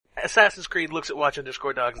Assassin's Creed looks at Watch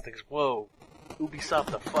 _ Dogs and thinks, whoa,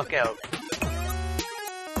 Ubisoft the fuck out.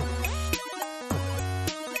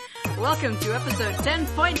 Welcome to episode 10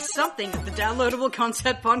 point something of the Downloadable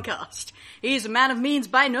Concept Podcast. He's a man of means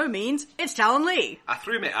by no means, it's Talon Lee. I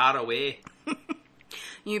threw my art away.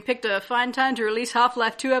 You picked a fine time to release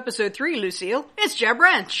Half-Life 2 Episode 3, Lucille. It's Jeb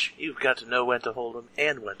Branch. You've got to know when to hold them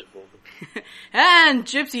and when to fold them. And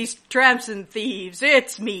Gypsies, Tramps, and Thieves,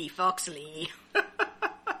 it's me, Foxley.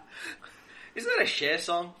 Isn't that a Cher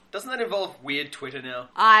song? Doesn't that involve weird Twitter now?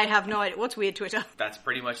 I have no idea. What's weird Twitter? That's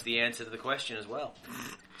pretty much the answer to the question as well.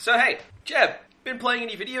 So hey, Jeb, been playing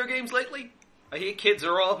any video games lately? I hear kids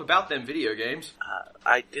are all up about them video games.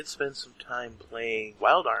 I did spend some time playing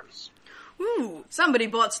Wild Arms. Ooh, somebody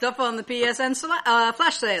bought stuff on the PSN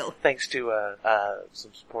flash sale. Thanks to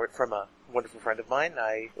some support from a wonderful friend of mine,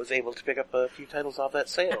 I was able to pick up a few titles off that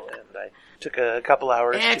sale, and I took a couple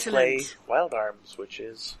hours to play Wild Arms, which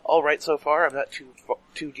is alright so far. I'm not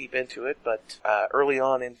too deep into it, but early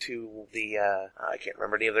on into the, I can't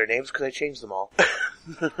remember any of their names because I changed them all.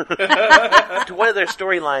 To one of their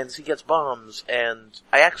storylines, he gets bombs, and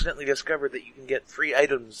I accidentally discovered that you can get free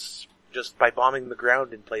items just by bombing the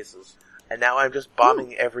ground in places. And now I'm just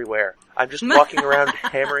bombing everywhere. I'm just walking around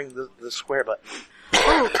hammering the square button.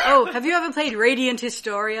 Oh, have you ever played Radiant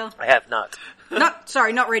Historia? I have not.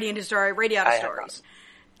 Not Radiant Historia, Radiata Stories.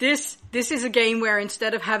 This is a game where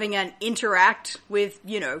instead of having an interact with,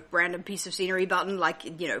 random piece of scenery button, like,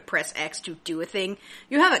 press X to do a thing,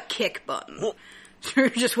 you have a kick button. So you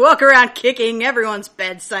just walk around kicking everyone's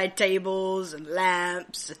bedside tables and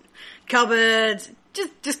lamps and cupboards.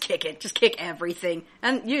 Just kick it. Just kick everything.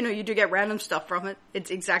 And, you do get random stuff from it. It's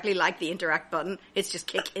exactly like the interact button. It's just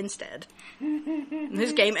kick instead.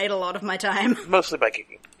 This game ate a lot of my time. Mostly by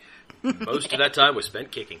kicking. Most of that time was spent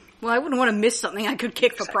kicking. Well, I wouldn't want to miss something I could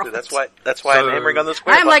kick for profit. That's why I'm hammering on the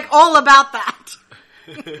square I'm button. like all about that.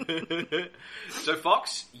 So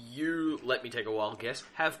Fox, you, let me take a wild guess,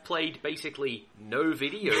 have played basically no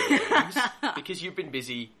video games because you've been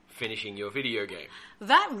busy finishing your video game.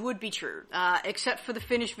 That would be true, except for the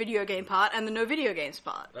finished video game part and the no video games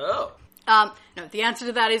part. Oh. No, the answer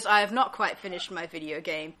to that is I have not quite finished my video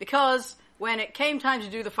game, because when it came time to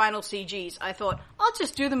do the final CGs, I thought, I'll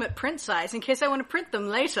just do them at print size in case I want to print them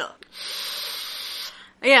later.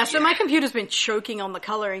 Yeah, so my computer's been choking on the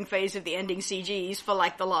coloring phase of the ending CGs for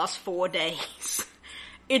like the last 4 days.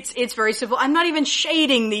 It's very simple. I'm not even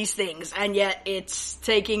shading these things, and yet it's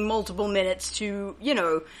taking multiple minutes to,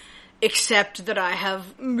 accept that I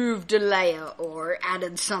have moved a layer or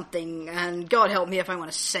added something, and God help me if I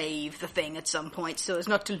want to save the thing at some point so as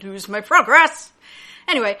not to lose my progress.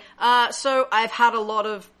 Anyway, so I've had a lot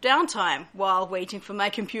of downtime while waiting for my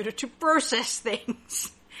computer to process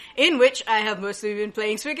things, in which I have mostly been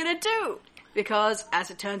playing Suikoden 2, because, as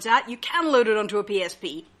it turns out, you can load it onto a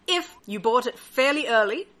PSP if you bought it fairly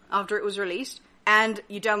early after it was released, and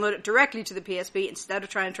you download it directly to the PSP instead of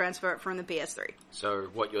trying to transfer it from the PS3. So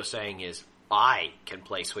what you're saying is, I can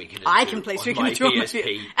play Suikoden 2 I can play Suikoden 2 on my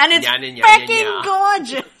PSP. And it's freaking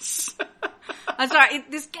gorgeous! I'm sorry,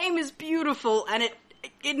 this game is beautiful, and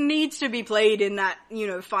it needs to be played in that,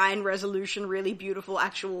 fine resolution, really beautiful,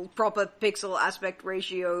 actual, proper pixel aspect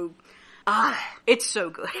ratio. It's so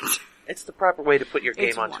good. It's the proper way to put your game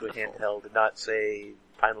It's onto wonderful. a handheld and not, say,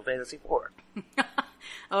 Final Fantasy IV.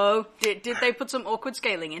 Oh, did they put some awkward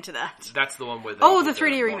scaling into that? That's the one with the 3D models.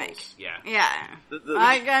 remake. Yeah. Yeah.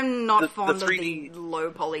 I'm not fond of the low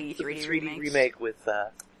poly 3D remakes. remake with,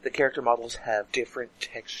 the character models have different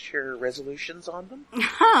texture resolutions on them.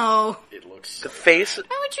 Oh. It looks... The face,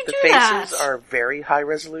 Why would you the do faces that? are very high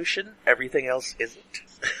resolution. Everything else isn't.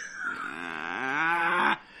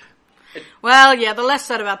 Well, yeah, the less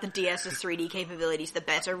said about the DS's 3D capabilities, the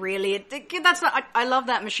better, really. That's not, I love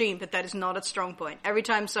that machine, but that is not its strong point. Every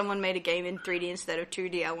time someone made a game in 3D instead of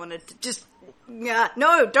 2D, I wanted to just, no,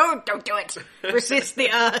 don't do it. Resist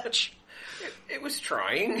the urge. It was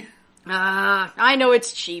trying. I know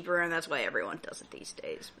it's cheaper, and that's why everyone does it these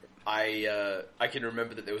days. But... I can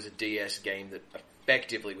remember that there was a DS game that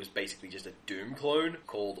effectively was basically just a Doom clone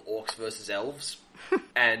called Orcs vs. Elves,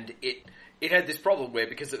 and it had this problem where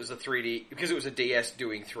because it was a DS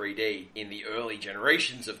doing 3D in the early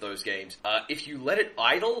generations of those games, if you let it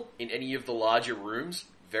idle in any of the larger rooms,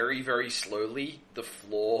 very, very slowly, the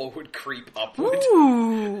floor would creep upward.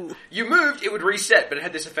 Ooh. You moved, it would reset, but it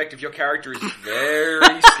had this effect of your character is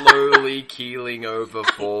very slowly keeling over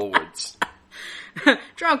forwards.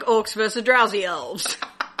 Drunk orcs versus drowsy elves.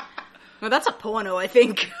 Well, that's a porno, I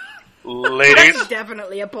think. Ladies. That's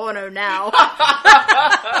definitely a porno now.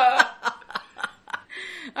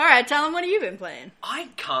 Alright, Talon, what have you been playing? I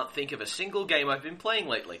can't think of a single game I've been playing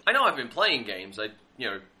lately. I know I've been playing games. I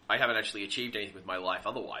haven't actually achieved anything with my life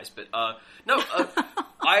otherwise, but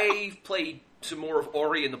I've played some more of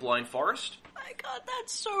Ori and the Blind Forest. My god,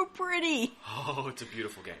 that's so pretty. Oh, it's a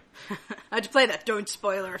beautiful game. I had to play that. Don't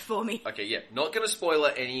spoiler it for me. Okay, yeah, not going to spoiler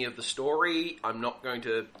any of the story. I'm not going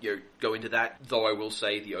to go into that, though I will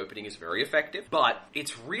say the opening is very effective. But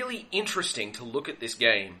it's really interesting to look at this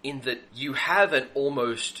game in that you have an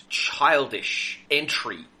almost childish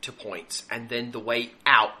entry to points, and then the way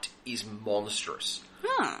out is monstrous.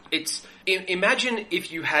 It's imagine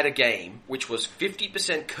if you had a game which was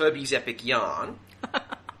 50% Kirby's Epic Yarn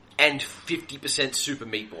and 50% Super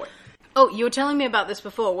Meat Boy. Oh, you were telling me about this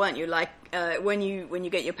before, weren't you? Like, when you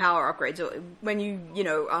get your power upgrades, or when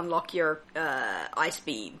you unlock your Ice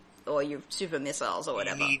Beam or your Super Missiles or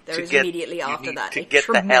whatever, there is immediately after that a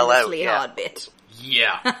tremendously hard bit.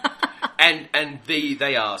 Yeah. and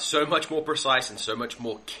they are so much more precise and so much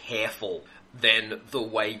more careful than the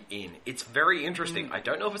way in. It's very interesting. I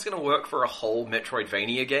don't know if it's going to work for a whole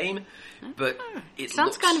Metroidvania game, but it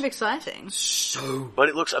sounds kind of exciting. But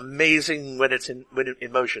it looks amazing when it's in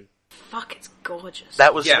motion. Fuck, it's gorgeous.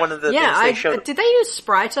 That was one of the things they showed. Did they use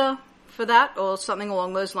Spriter for that, or something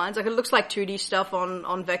along those lines? Like, it looks like 2D stuff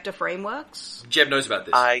on vector frameworks. Jeb knows about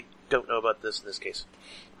this. I don't know about this in this case.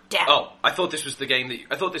 Damn. Oh, I thought this was the game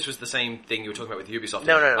I thought this was the same thing you were talking about with Ubisoft.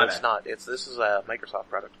 No, it's not. This is a Microsoft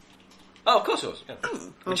product. Oh, of course it was. Yeah.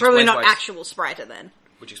 Well, probably not actual Spriter then.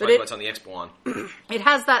 Which explains why it's on the Xbox One. It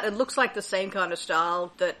has that. It looks like the same kind of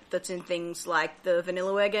style that's in things like the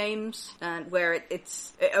Vanillaware games, and where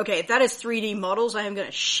it's okay. If that is 3D models, I am going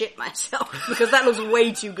to shit myself because that looks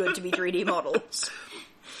way too good to be 3D models.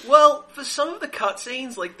 Well, for some of the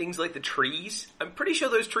cutscenes, like things like the trees, I'm pretty sure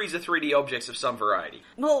those trees are 3D objects of some variety.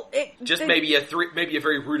 Well, maybe a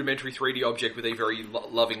very rudimentary 3D object with a very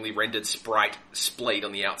lovingly rendered sprite splayed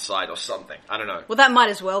on the outside or something. I don't know. Well, that might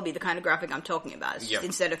as well be the kind of graphic I'm talking about. It's just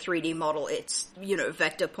instead of 3D model, it's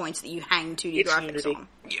vector points that you hang 2D graphics on.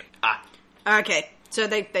 Yeah. Okay, so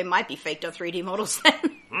they might be faked up 3D models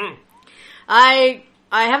then. I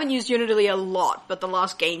haven't used Unity a lot, but the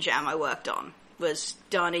last game jam I worked on was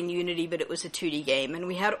done in Unity, but it was a 2D game, and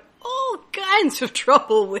we had all kinds of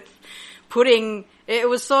trouble with putting... It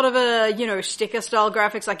was sort of a, sticker-style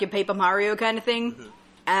graphics, like your Paper Mario kind of thing,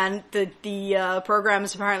 and the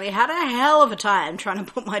programmers apparently had a hell of a time trying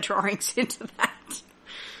to put my drawings into that,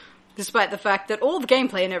 despite the fact that all the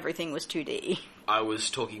gameplay and everything was 2D. I was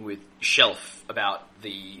talking with Shelf about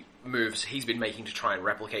the moves he's been making to try and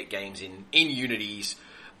replicate games in Unity's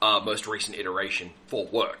most recent iteration for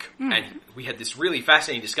work. And we had this really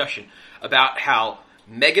fascinating discussion about how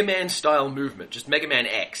Mega Man style movement, just Mega Man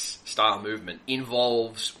X style movement,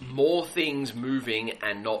 involves more things moving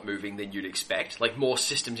and not moving than you'd expect, like more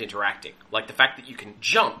systems interacting. Like the fact that you can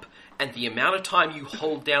jump, and the amount of time you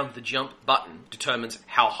hold down the jump button determines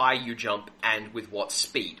how high you jump and with what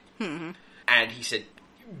speed. And he said,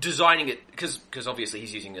 designing it, because obviously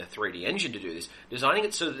he's using a 3D engine to do this, designing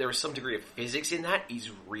it so that there is some degree of physics in that is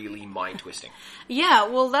really mind-twisting. Yeah,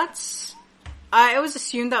 well I always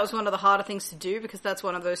assumed that was one of the harder things to do, because that's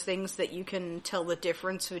one of those things that you can tell the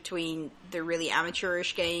difference between the really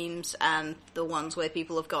amateurish games and the ones where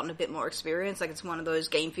people have gotten a bit more experience. Like, it's one of those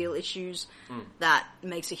game feel issues that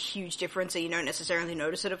makes a huge difference, and you don't necessarily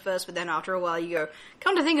notice it at first, but then after a while you go,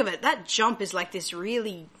 come to think of it, that jump is like this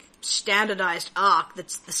really standardized arc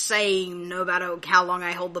that's the same no matter how long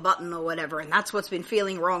I hold the button or whatever, and that's what's been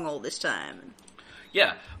feeling wrong all this time.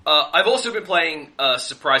 Yeah. I've also been playing a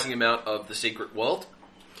surprising amount of The Secret World.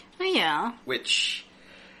 Oh, yeah. Which,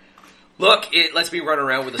 look, it lets me run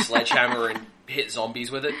around with a sledgehammer and hit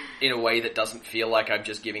zombies with it in a way that doesn't feel like I'm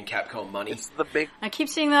just giving Capcom money. It's the big... I keep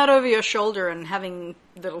seeing that over your shoulder and having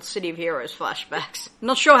little City of Heroes flashbacks. I'm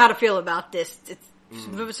not sure how to feel about this.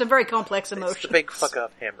 It's a very complex emotion. It's the big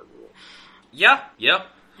fuck-off hammer rule. Yeah.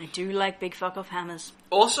 I do like big fuck-off hammers.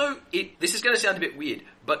 Also, this is going to sound a bit weird,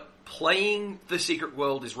 but playing The Secret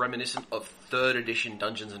World is reminiscent of 3rd edition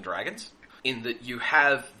Dungeons & Dragons, in that you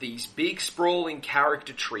have these big sprawling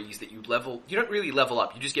character trees that you don't really level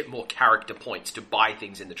up, you just get more character points to buy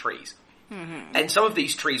things in the trees. And some of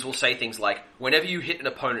these trees will say things like, whenever you hit an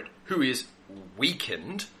opponent who is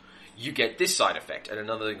weakened, you get this side effect. And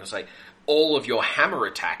another thing will say, all of your hammer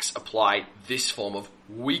attacks apply this form of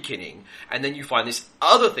weakening. And then you find this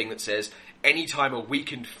other thing that says, anytime a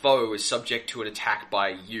weakened foe is subject to an attack by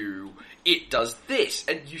you, it does this.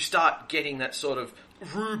 And you start getting that sort of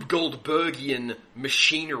Rube Goldbergian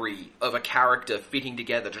machinery of a character fitting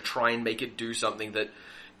together to try and make it do something that,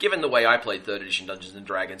 given the way I played 3rd edition Dungeons &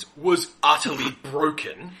 Dragons, was utterly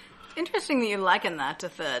broken. Interesting that you liken that to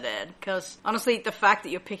Third Ed, because honestly, the fact that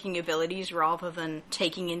you're picking abilities rather than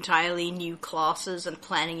taking entirely new classes and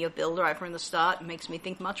planning your build right from the start makes me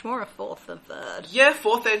think much more of Fourth than Third. Yeah,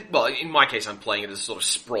 Fourth Ed, well, in my case, I'm playing it as sort of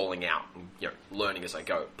sprawling out and, learning as I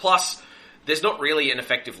go. Plus, there's not really an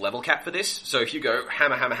effective level cap for this, so if you go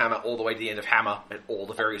hammer, hammer, hammer, all the way to the end of hammer, and all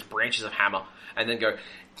the various branches of hammer, and then go,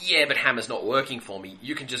 yeah, but hammer's not working for me,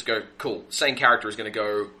 you can just go, cool, same character is going to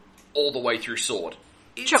go all the way through sword.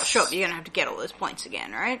 Sure, you're going to have to get all those points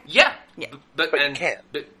again, right? Yeah. But you can.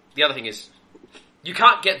 But the other thing is, you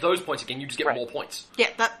can't get those points again, you just get more points. Yeah,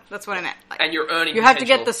 that's what I meant. Like, and you're earning You have to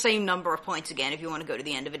get the same number of points again if you want to go to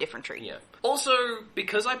the end of a different tree. Yeah. Also,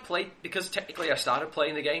 because technically I started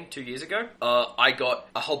playing the game 2 years ago, I got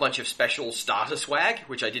a whole bunch of special starter swag,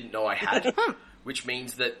 which I didn't know I had. Which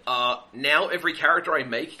means that now every character I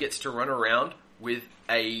make gets to run around with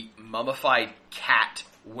a mummified cat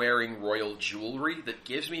wearing royal jewelry that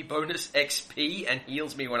gives me bonus XP and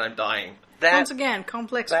heals me when I'm dying. Once again,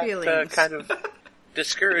 complex feelings. That kind of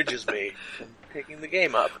discourages me from picking the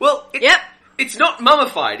game up. Well, it's not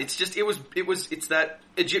mummified. It's just it's that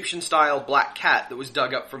Egyptian style black cat that was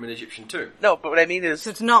dug up from an Egyptian tomb. No, but what I mean is,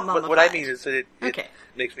 so it's not mummified. What I mean is that it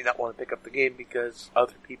makes me not want to pick up the game because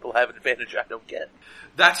other people have an advantage I don't get.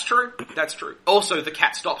 That's true. Also, the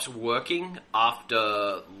cat stops working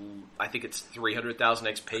after, I think it's 300,000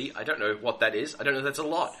 XP. I don't know what that is. I don't know if that's a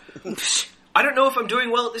lot. I don't know if I'm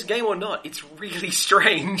doing well at this game or not. It's really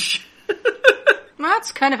strange.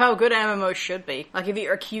 That's kind of how good MMOs should be. Like, if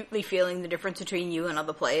you're acutely feeling the difference between you and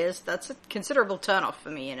other players, that's a considerable turnoff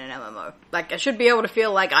for me in an MMO. Like, I should be able to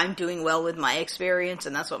feel like I'm doing well with my experience,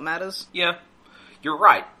 and that's what matters. Yeah, you're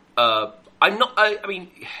right. I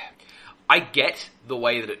mean, I get the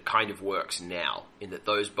way that it kind of works now, in that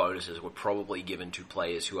those bonuses were probably given to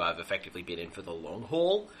players who have effectively been in for the long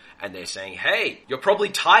haul, and they're saying, hey, you're probably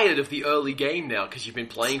tired of the early game now because you've been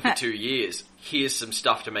playing for 2 years. Here's some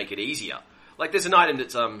stuff to make it easier. Like, there's an item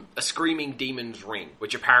that's a Screaming Demon's Ring,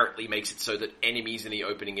 which apparently makes it so that enemies in the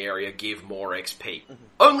opening area give more XP. Mm-hmm.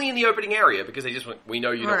 Only in the opening area, because they just went, we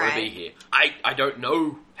know you don't want to be here. I don't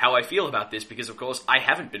know how I feel about this, because, of course, I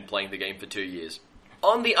haven't been playing the game for 2 years.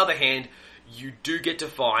 On the other hand, you do get to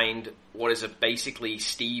find what is a basically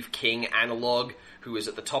Steve King analog, who is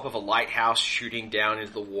at the top of a lighthouse shooting down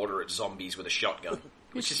into the water at zombies with a shotgun.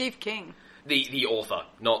 Who's Steve King? The author,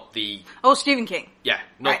 not the... Oh, Stephen King. Yeah,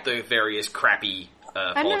 not the various crappy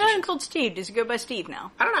I never heard him called Steve. Does he go by Steve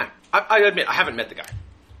now? I don't know. I admit, I haven't met the guy.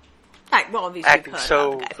 Well, obviously acting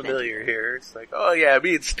so familiar here. It's like, oh yeah,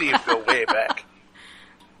 me and Steve go way back.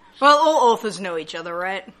 Well, all authors know each other,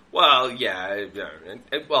 right? Well, yeah.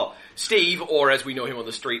 Well, Steve, or as we know him on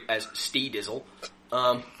the street as Stee-Dizzle.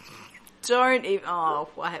 Don't even... Oh,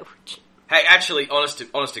 why would you... Hey, actually, honest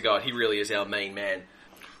to God, he really is our main man.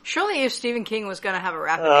 Surely if Stephen King was going to have a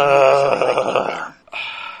rapper name, it was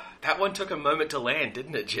that one took a moment to land,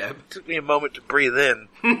 didn't it, Jeb? It took me a moment to breathe in.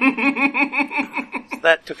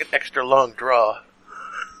 That took an extra long draw.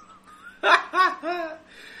 But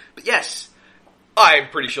yes, I'm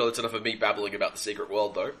pretty sure that's enough of me babbling about the secret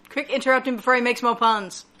world, though. Quick, interrupt him before he makes more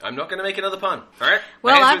puns. I'm not going to make another pun, alright?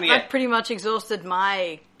 Well, I've pretty much exhausted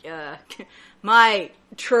my... my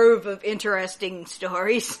trove of interesting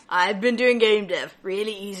stories. I've been doing game dev.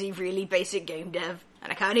 Really easy, really basic game dev.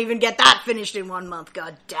 And I can't even get that finished in 1 month,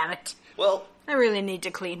 god damn it. Well... I really need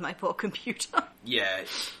to clean my poor computer. Yeah,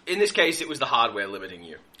 in this case it was the hardware limiting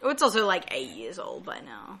you. Oh, it's also like 8 years old by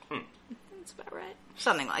now. That's about right.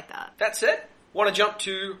 Something like that. That's it. Want to jump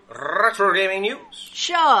to retro gaming news?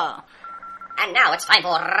 Sure. And now it's time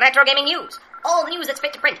for retro gaming news. All the news that's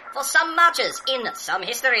fit to print for some marches in some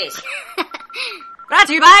histories. Brought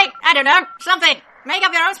to you by, I don't know, something. Make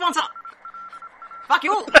up your own sponsor. Fuck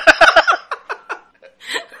you.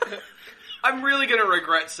 I'm really going to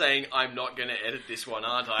regret saying I'm not going to edit this one,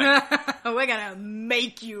 aren't I? We're going to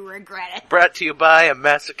make you regret it. Brought to you by A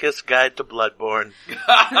Masochist's Guide to Bloodborne.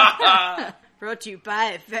 Brought to you by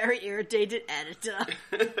a very irritated editor.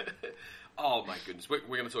 Oh my goodness, we're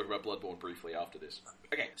going to talk about Bloodborne briefly after this.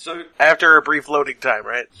 Okay, so... After a brief loading time,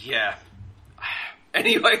 right? Yeah.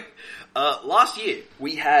 Anyway, last year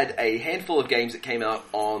we had a handful of games that came out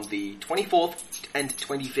on the 24th and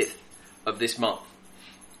 25th of this month.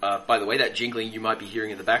 By the way, that jingling you might be hearing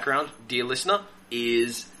in the background, dear listener,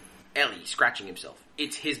 is Ellie scratching himself.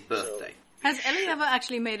 It's his birthday. Has Ellie ever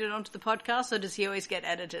actually made it onto the podcast, or does he always get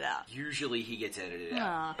edited out? Usually he gets edited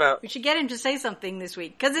out. But we should get him to say something this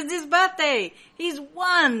week, because it's his birthday! He's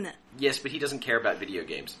 1! Yes, but he doesn't care about video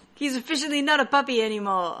games. He's officially not a puppy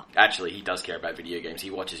anymore. Actually, he does care about video games. He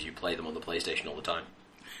watches you play them on the PlayStation all the time.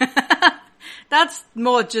 That's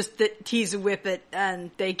more just that he's a whippet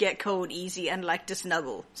and they get cold easy and like to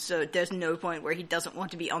snuggle. So there's no point where he doesn't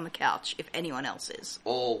want to be on the couch if anyone else is.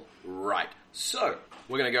 All right. So,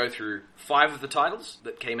 we're going to go through 5 of the titles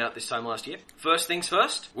that came out this time last year. First things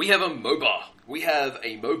first, we have a MOBA. We have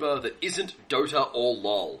a MOBA that isn't Dota or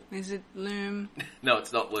LoL. Is it Loom? No,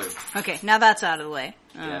 it's not Loom. Okay, now that's out of the way.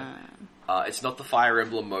 Yeah. It's not the Fire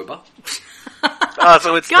Emblem MOBA.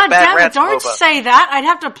 So it's God the Bad damn it, Rats don't MOBA. say that. I'd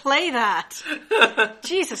have to play that.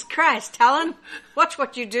 Jesus Christ, Talon. Watch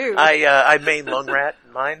what you do. I main Lung Rat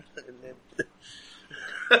in mine.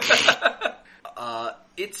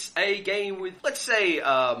 It's a game with, let's say,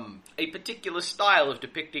 a particular style of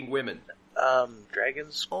depicting women.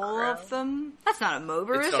 Dragons. All Crown? of them? That's not a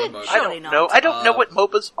MOBA, It's is not a it? MOBA. I Surely don't not. know. I don't know what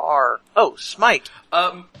MOBAs are. Oh, Smite.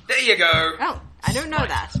 There you go. Oh, I don't know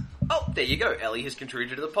that. Oh, there you go. Ellie has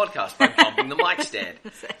contributed to the podcast by bumping the mic stand.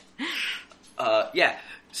 Yeah,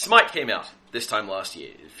 Smite came out this time last year.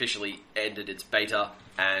 It officially ended its beta,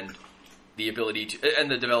 and the ability to... And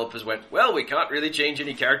the developers went, well, we can't really change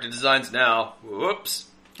any character designs now. Whoops.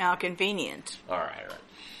 How convenient. Alright.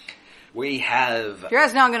 We have... You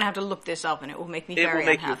guys know I'm going to have to look this up and it will make me It very will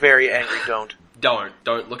make unhappy. you very angry.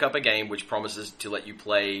 Don't look up a game which promises to let you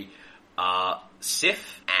play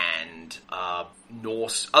Sif and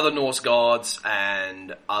other Norse gods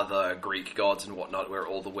and other Greek gods and whatnot, where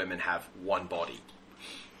all the women have one body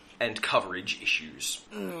and coverage issues.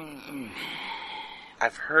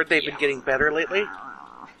 I've heard they've been getting better lately.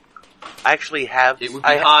 I actually have. It would be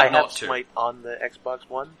I hard have not to. Smite on the Xbox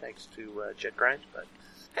One thanks to Jet Grind, but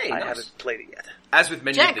Hey, I nice. haven't played it yet. As with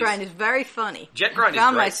many of Jet these, Grind is very funny. Jet Grind I is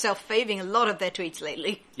found great. myself faving a lot of their tweets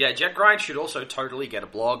lately. Yeah, Jet Grind should also totally get a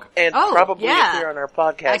blog. And Oh, probably yeah. appear on our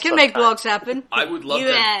podcast. I can make sometime. blogs happen. I would love you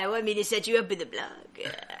to. want me to set you up with a blog?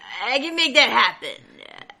 I can make that happen.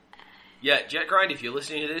 Yeah, Jet Grind, if you're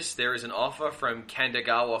listening to this, there is an offer from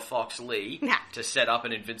Kandagawa Fox Lee to set up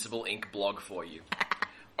an Invincible Inc. blog for you.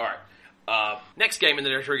 Alright, next game in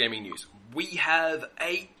the retro gaming news. We have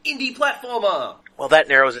a indie platformer. Well, that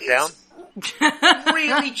narrows it down.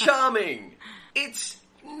 Really charming. It's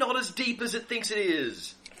not as deep as it thinks it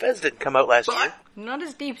is. Fez didn't come out last year. But Not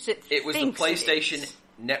as deep as it it was the thinks PlayStation is.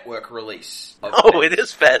 Network release. Of Oh, it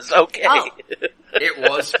is Fez. Okay. Oh. It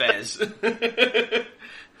was Fez.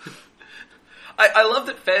 I love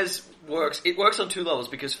that Fez works. It works on 2 levels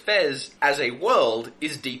because Fez, as a world,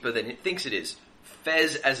 is deeper than it thinks it is.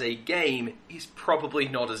 Fez, as a game, is probably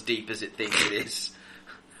not as deep as it thinks it is.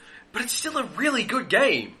 But it's still a really good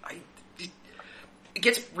game. It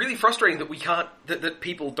gets really frustrating that we can't, that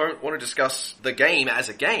people don't want to discuss the game as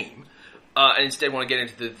a game, and instead want to get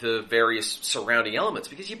into the various surrounding elements,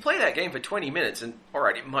 because you play that game for 20 minutes, and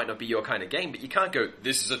alright, it might not be your kind of game, but you can't go,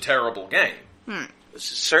 this is a terrible game. This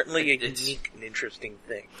is certainly a It's- unique and interesting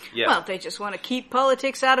thing. Yeah. Well, they just want to keep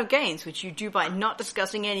politics out of games, which you do by not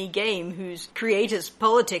discussing any game whose creators'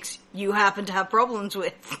 politics you happen to have problems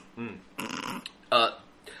with.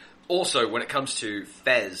 Also, when it comes to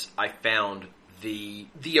Fez, I found the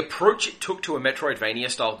approach it took to a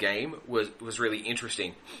Metroidvania-style game was really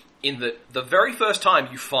interesting, in that the very first time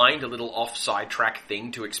you find a little off-side track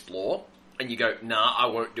thing to explore, and you go, nah, I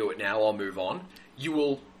won't do it now, I'll move on, you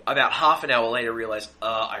will, about half an hour later, realize,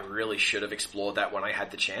 I really should have explored that when I had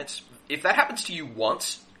the chance. If that happens to you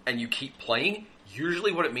once, and you keep playing,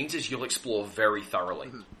 usually what it means is you'll explore very thoroughly.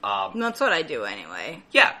 That's what I do anyway.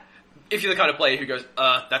 Yeah. If you're the kind of player who goes,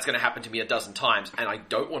 that's going to happen to me a dozen times, and I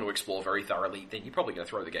don't want to explore very thoroughly, then you're probably going to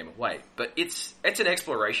throw the game away. But it's an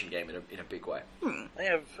exploration game in a big way. I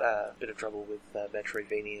have a bit of trouble with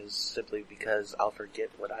Metroidvanias simply because I'll forget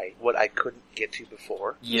what I couldn't get to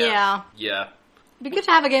before. Yeah. It'd be good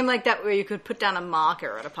to have a game like that where you could put down a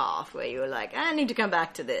marker at a path where you were like, I need to come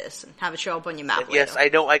back to this, and have it show up on your map And later. yes, I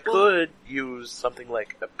know I could use something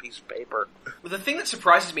like a piece of paper. Well, the thing that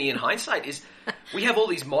surprises me in hindsight is we have all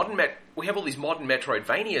these modern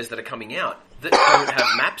Metroidvanias that are coming out that don't have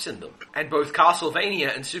maps in them. And both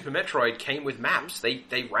Castlevania and Super Metroid came with maps. They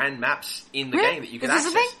ran maps in the Really? game that you could Is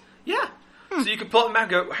this access. a thing? Yeah. So you could pull up the map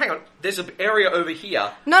and go, hang on, there's an area over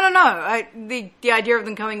here. No. The idea of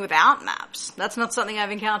them coming without maps, that's not something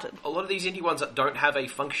I've encountered. A lot of these indie ones that don't have a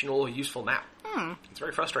functional or useful map. It's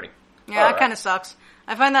very frustrating. Yeah, Alright. that kind of sucks.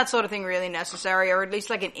 I find that sort of thing really necessary, or at least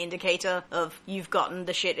like an indicator of you've gotten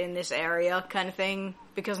the shit in this area kind of thing,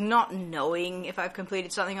 because not knowing if I've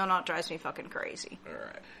completed something or not drives me fucking crazy.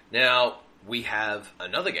 Alright. Now, we have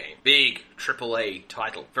another game. Big AAA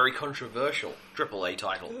title. Very controversial AAA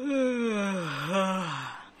title.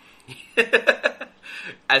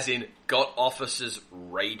 As in, got officers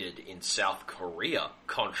raided in South Korea.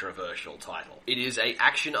 Controversial title. It is a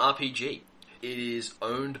action RPG. It is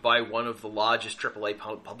owned by one of the largest AAA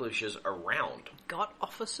publishers around. Got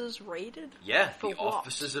offices raided? Yeah, For the what?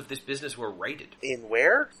 offices of this business were raided. In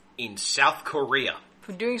where? In South Korea.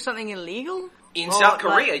 For doing something illegal? In Or, South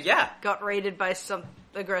Korea, like, yeah. Got raided by some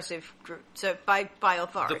aggressive group. So, by The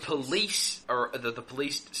authorities. the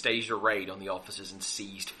police staged a raid on the offices and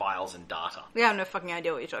seized files and data. We have no fucking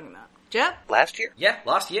idea what you're talking about. Jet? Last year? Yeah,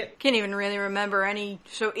 last year. Can't even really remember any.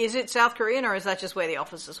 So is it South Korean or is that just where the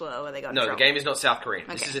offices were, where they got in No, the trouble? game is not South Korean.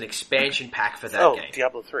 This Okay. is an expansion pack for that Oh, game.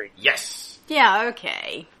 Diablo 3. Yes. Yeah,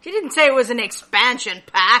 okay. You didn't say it was an expansion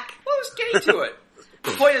pack. Well, I was getting to it.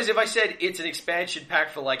 The point is, if I said it's an expansion pack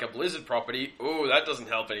for like a Blizzard property, ooh, that doesn't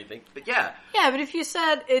help anything. But yeah, Yeah, but if you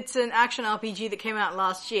said it's an action RPG that came out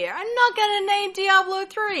last year, I'm not gonna name Diablo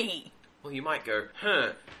 3. well, you might go,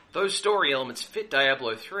 those story elements fit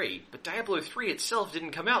Diablo 3, but Diablo 3 itself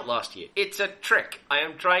didn't come out last year. It's a trick. I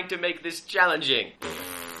am trying to make this challenging.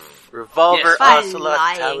 Revolver, Yes. By Ocelot,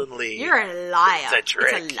 lying. Talon Lee. You're a liar. It's a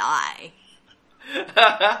trick. It's a lie.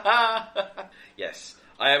 Yes,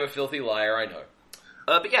 I am a filthy liar, I know.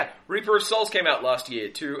 But yeah, Reaper of Souls came out last year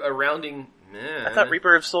to a rounding... I thought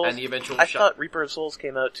Reaper of Souls... And the eventual I shut. thought Reaper of Souls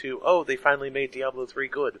came out to, oh, they finally made Diablo 3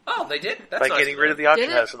 good. Oh, they did? That's By nice getting to rid know. of the auction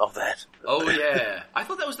Did it? house and all that. Oh yeah, I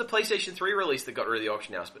thought that was the PlayStation 3 release that got rid of the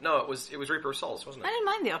auction house, but no, it was Reaper of Souls, wasn't I it? didn't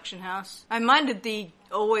mind the auction house. I minded the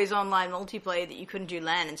always online multiplayer that you couldn't do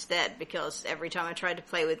LAN instead, because every time I tried to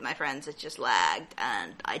play with my friends, it just lagged,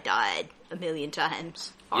 and I died a million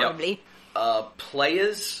times. Horribly.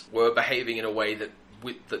 Players were behaving in a way that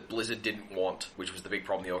that Blizzard didn't want, which was the big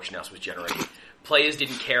problem the auction house was generating. Players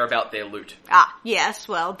didn't care about their loot. Ah, yes,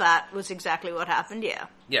 well, that was exactly what happened, yeah.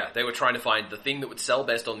 Yeah, they were trying to find the thing that would sell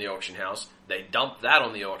best on the auction house, they'd dump that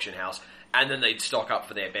on the auction house, and then they'd stock up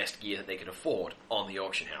for their best gear that they could afford on the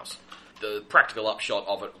auction house. The practical upshot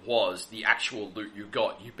of it was the actual loot you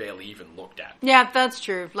got, you barely even looked at. Yeah, that's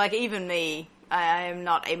true. Like, even me, I am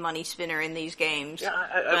not a money spinner in these games. Yeah,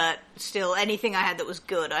 but still, anything I had that was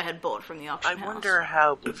good, I had bought from the auction I house. wonder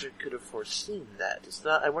how Blizzard could have foreseen that.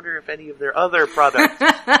 I wonder if any of their other products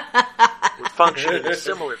would function in a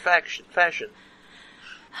similar fashion.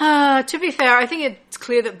 To be fair, I think it's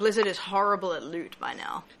clear that Blizzard is horrible at loot by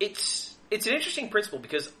now. It's an interesting principle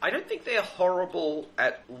because I don't think they're horrible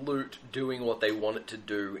at loot doing what they want it to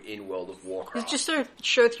do in World of Warcraft. It's just to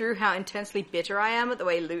show through how intensely bitter I am at the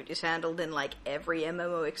way loot is handled in, like, every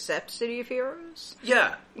MMO except City of Heroes.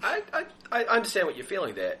 Yeah, I understand what you're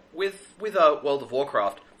feeling there. With World of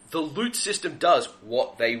Warcraft, the loot system does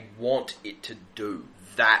what they want it to do.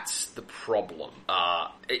 That's the problem.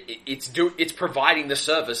 It's providing the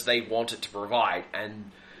service they want it to provide,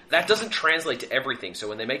 and that doesn't translate to everything. So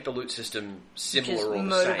when they make the loot system similar Just or the same,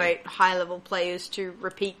 motivate high-level players to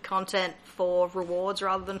repeat content for rewards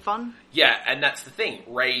rather than fun. yeah, and that's the thing.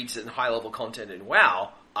 Raids and high-level content in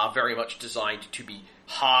WoW are very much designed to be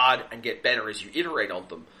hard and get better as you iterate on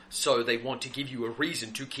them. So they want to give you a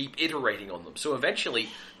reason to keep iterating on them. So eventually,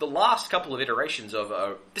 the last couple of iterations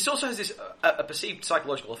of... this also has this a perceived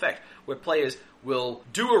psychological effect, where players will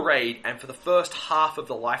do a raid, and for the first half of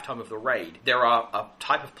the lifetime of the raid, there are a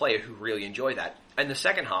type of player who really enjoy that, and the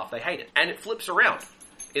second half, they hate it. And it flips around,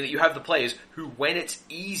 in that you have the players who, when it's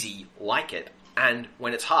easy, like it, and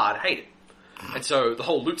when it's hard, hate it. And so the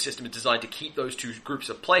whole loot system is designed to keep those two groups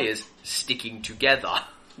of players sticking together.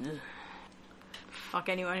 Fuck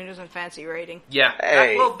anyone who doesn't fancy raiding. Yeah.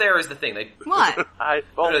 Hey. Well, there is the thing. What? No,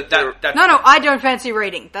 I don't fancy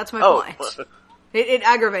raiding. That's my Oh. point. It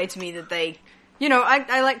aggravates me that they... You know,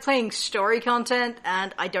 I like playing story content,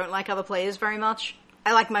 and I don't like other players very much.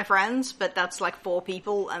 I like my friends, but that's like 4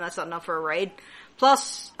 people, and that's not enough for a raid.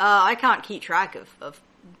 Plus, I can't keep track of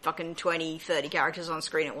fucking 20, 30 characters on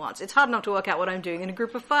screen at once. It's hard enough to work out what I'm doing in a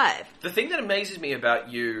group of 5. The thing that amazes me about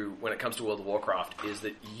you when it comes to World of Warcraft is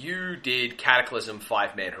that you did Cataclysm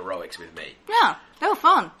 5-man heroics with me. Yeah, they were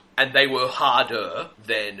fun. And they were harder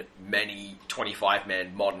than many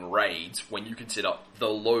 25-man modern raids when you consider the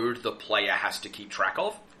load the player has to keep track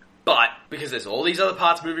of. But, because there's all these other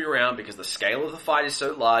parts moving around, because the scale of the fight is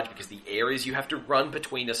so large, because the areas you have to run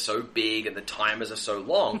between are so big and the timers are so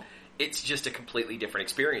long, it's just a completely different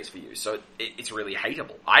experience for you. So it's really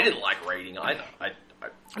hateable. I didn't like raiding either.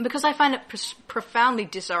 And because I find it profoundly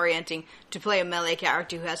disorienting to play a melee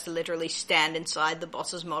character who has to literally stand inside the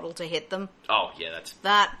boss's model to hit them. Oh, yeah, that's...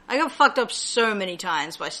 That, I got fucked up so many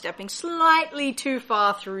times by stepping slightly too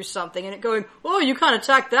far through something and it going, oh, you can't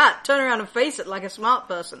attack that, turn around and face it like a smart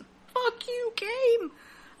person. Fuck you, game!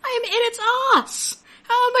 I am in its ass!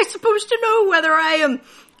 How am I supposed to know whether I am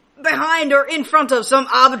behind or in front of some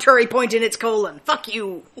arbitrary point in its colon? Fuck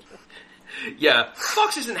you! Yeah,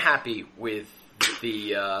 Fox isn't happy with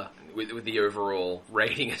the with the overall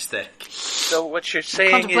rating aesthetic. So what you're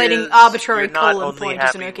saying Contemplating is arbitrary you're not colon only point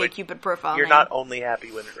as an happy with- OkCupid profile You're name. not only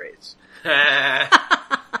happy when it raids.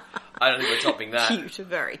 I don't think we're topping that. Cute,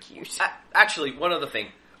 very cute. Actually, one other thing.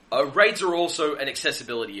 Raids are also an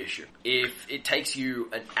accessibility issue. If it takes you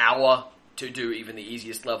an hour to do even the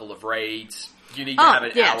easiest level of raids, you need to have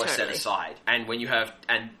an hour set totally. aside. And when you have,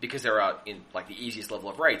 and because there are, in like the easiest level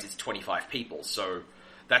of raids, it's 25 people. So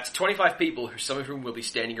that's 25 people who some of whom will be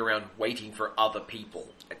standing around waiting for other people.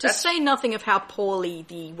 To say nothing of how poorly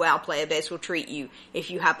the WoW player base will treat you if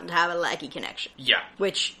you happen to have a laggy connection. Yeah.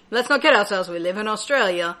 Which, let's not kid ourselves, we live in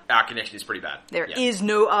Australia. Our connection is pretty bad. There Yeah. is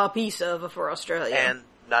no RP server for Australia. And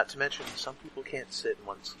not to mention, some people can't sit in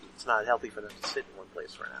one. It's not healthy for them to sit in one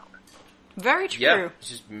place for an hour. Very true. Yeah, it's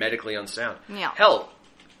just medically unsound. Yeah. Hell,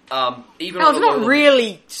 even Hell, on it's the not lower-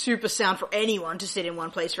 really super sound for anyone to sit in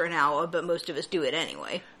one place for an hour, but most of us do it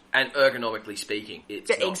anyway. And ergonomically speaking, it's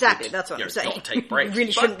not Exactly, good, that's what you I'm know, saying. Not take breaks. You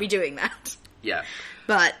really But- shouldn't be doing that. Yeah.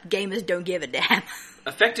 But gamers don't give a damn.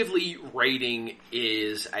 Effectively, raiding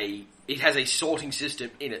is it has a sorting system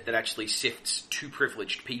in it that actually sifts too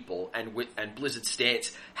privileged people, and Blizzard's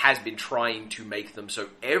stance has been trying to make them so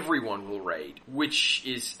everyone will raid, which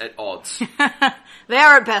is at odds. They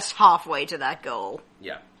are at best halfway to that goal.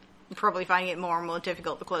 Yeah. Probably finding it more and more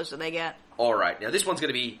difficult the closer they get. Alright, now this one's going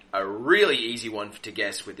to be a really easy one to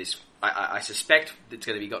guess with this. I suspect it's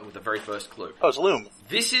going to be gotten with the very first clue. Oh, it's Loom.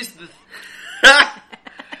 This is the...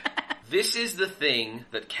 This is the thing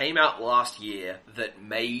that came out last year that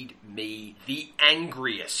made me the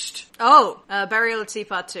angriest. Oh, Burial at Sea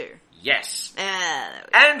Part 2. Yes. There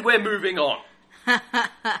And we're moving on.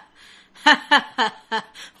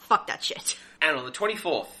 Fuck that shit. And on the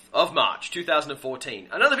 24th of March 2014,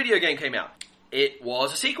 another video game came out. It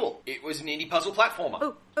was a sequel. It was an indie puzzle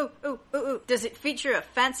platformer. Ooh. Does it feature a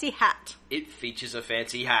fancy hat? It features a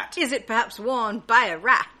fancy hat. Is it perhaps worn by a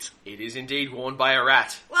rat? It is indeed worn by a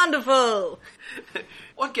rat. Wonderful!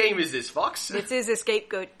 What game is this, Fox? This is Escape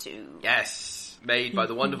Goat 2. Yes. Made by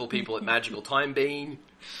the wonderful people at Magical Time Bean,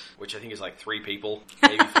 which I think is like 3 people,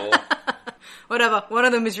 maybe 4. Whatever, one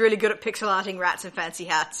of them is really good at pixel arting rats in fancy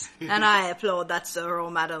hats. And I applaud that sir or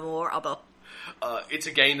madam or other. It's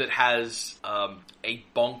a game that has a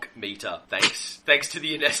bonk meter, thanks to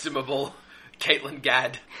the inestimable Caitlin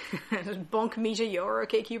Gadd. Bonk meter your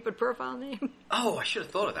OkCupid profile name? Oh, I should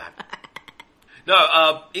have thought of that. No,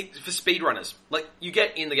 for speedrunners. Like, you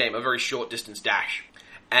get in the game a very short distance dash.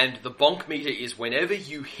 And the bonk meter is whenever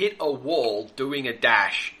you hit a wall doing a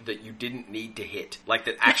dash that you didn't need to hit. Like,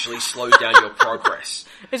 that actually slows down your progress.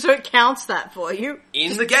 So it counts that for you? In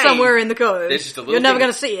Just the game. somewhere in the code. There's just a little You're never thing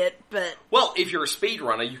going to see it, but... Well, if you're a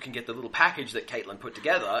speedrunner, you can get the little package that Caitlin put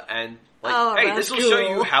together and, like, Oh, hey, that's this will show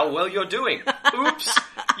cool. you how well you're doing. Oops,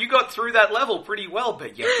 you got through that level pretty well,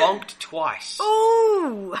 but you bonked twice.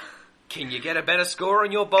 Ooh! Can you get a better score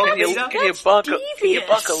on your bonk Can you meter? bunk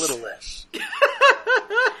devious. a little less?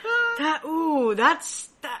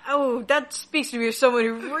 That speaks to me as someone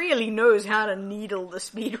who really knows how to needle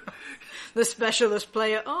the specialist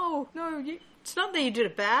player. Oh, no, it's not that you did a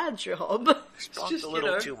bad job. Bonked just, a you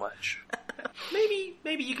little know. too much.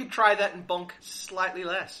 Maybe you could try that and bonk slightly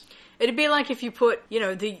less. It'd be like if you put,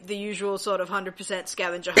 the usual sort of 100%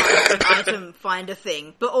 scavenger hunt item finder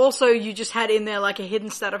thing, but also you just had in there like a hidden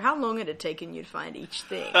stat of how long it had taken you to find each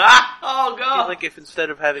thing. Oh, I feel God! like if instead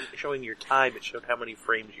of showing your time, it showed how many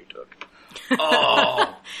frames you took.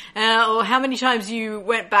 Oh. Or how many times you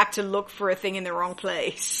went back to look for a thing in the wrong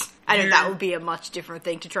place. I know that would be a much different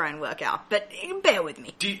thing to try and work out, but bear with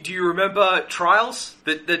me. Do you remember Trials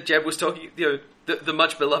that Jeb was talking, the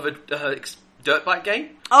much beloved dirt bike game?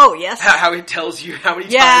 Oh, yes. How it tells you how many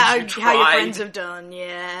times you tried. how your friends have done,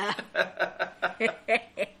 yeah.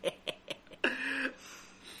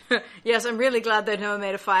 Yes, I'm really glad they never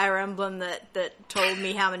made a Fire Emblem that told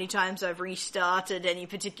me how many times I've restarted any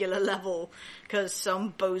particular level, because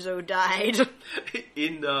some bozo died.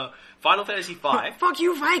 In Final Fantasy V... Fuck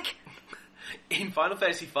you, Frank! In Final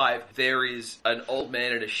Fantasy V, there is an old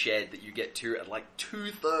man in a shed that you get to at like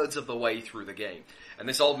 2/3 of the way through the game. And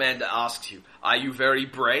this old man asks you, are you very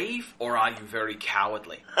brave or are you very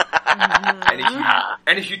cowardly?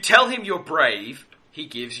 and if you tell him you're brave, he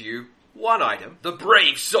gives you one item, the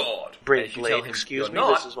Brave Sword. And Brave if you tell Blade, him excuse you're me,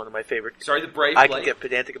 not, this is one of my favorite... Sorry, the Brave I Blade. can get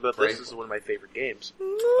pedantic about Brave- this. This is one of my favorite games.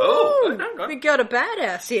 Oh, no. We got a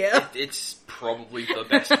badass here. It's probably the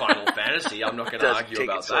best Final Fantasy. I'm not going It to doesn't argue take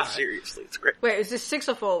about itself that. seriously. It's great. Wait, is this 6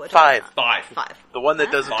 or 4? 5. 5. 5. The one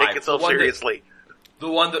that doesn't Five. take itself The one that- seriously.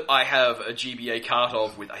 The one that I have a GBA card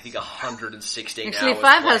of with, I think, 116 Actually, hours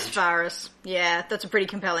 5 has played. Varus. Yeah, that's a pretty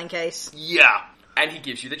compelling case. Yeah. And he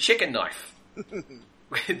gives you the chicken knife.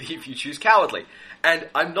 if you choose Cowardly. And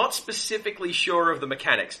I'm not specifically sure of the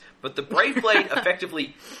mechanics, but the Brave Blade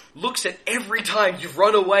effectively looks at every time you've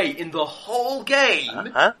run away in the whole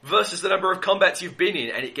game versus the number of combats you've been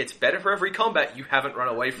in, and it gets better for every combat you haven't run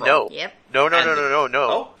away from. No. Yep. No.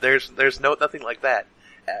 Oh? There's nothing like that.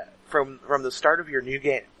 From the start of your new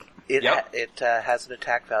game, it has an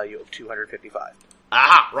attack value of 255.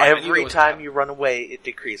 Aha! Right. Every time you run away, it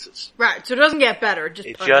decreases. Right, so it doesn't get better, it just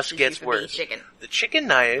gets you for being worse. chicken. The chicken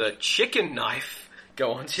knife The chicken knife.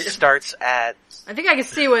 Go on, Tim. starts at I think I can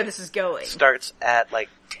see where this is going. like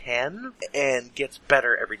 10 and gets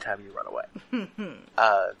better every time you run away.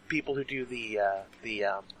 People who do the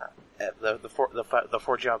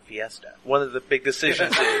four job fiesta. One of the big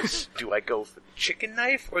decisions is: do I go for the chicken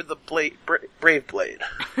knife or the brave blade?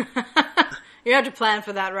 You had to plan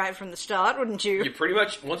for that right from the start, wouldn't you? You pretty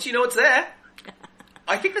much, once you know it's there.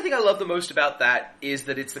 I think the thing I love the most about that is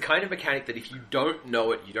that it's the kind of mechanic that if you don't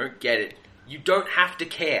know it, you don't get it, you don't have to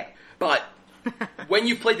care. But when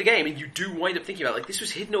you've played the game and you do wind up thinking about, like, this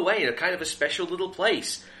was hidden away in a kind of a special little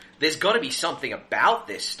place, there's got to be something about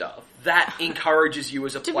this stuff that encourages you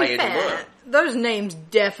as a player to learn. Those names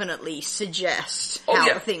definitely suggest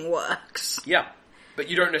how the thing works. Yeah. But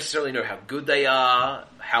you don't necessarily know how good they are,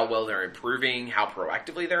 how well they're improving, how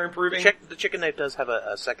proactively they're improving. The chicken knife does have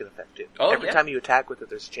a second effect, too. Oh, Every time you attack with it,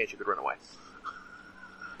 there's a chance you could run away.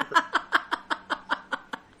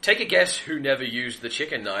 Take a guess who never used the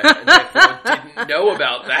chicken knife and therefore didn't know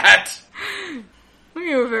about that.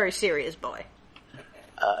 You're a very serious boy.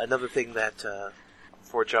 Another thing that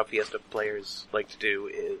Four Job Fiesta players like to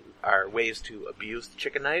do are ways to abuse the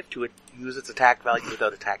chicken knife, to use its attack value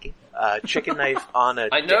without attacking. Chicken knife on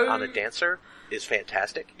a dancer is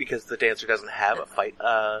fantastic, because the dancer doesn't have a fight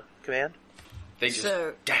command. They just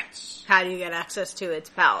dance. How do you get access to its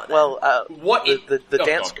power, then? Well, the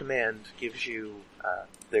dance command gives you,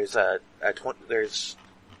 there's a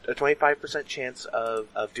 25% chance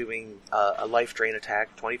of doing a life drain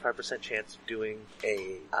attack, 25% chance of doing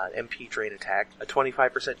a MP drain attack, a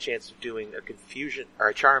 25% chance of doing a confusion or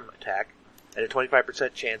a charm attack, and a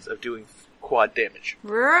 25% chance of doing quad damage.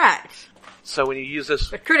 Right. So when you use this,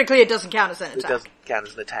 but critically, it doesn't count as an attack. It doesn't count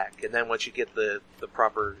as an attack. And then once you get the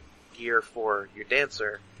proper gear for your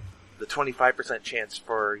dancer, the 25% chance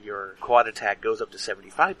for your quad attack goes up to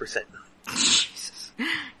 75%. Jesus.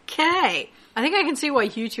 Okay. I think I can see why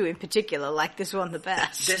you two in particular like this one the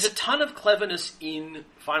best. There's a ton of cleverness in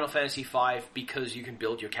Final Fantasy V because you can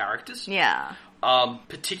build your characters. Yeah.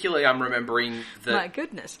 Particularly, I'm remembering that... My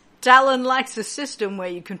goodness. Talon likes a system where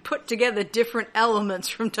you can put together different elements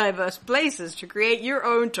from diverse places to create your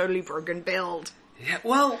own totally broken build. Yeah,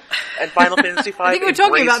 well... And Final Fantasy V I think we were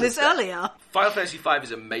talking about this earlier. Final Fantasy V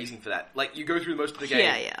is amazing for that. Like, you go through most of the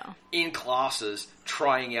game in classes,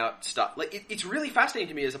 trying out stuff. Like, it's really fascinating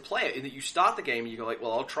to me as a player in that you start the game and you go like,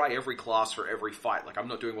 well, I'll try every class for every fight. Like, I'm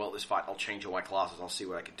not doing well at this fight, I'll change all my classes, I'll see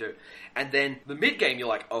what I can do. And then the mid-game, you're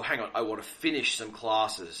like, oh, hang on, I want to finish some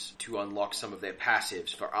classes to unlock some of their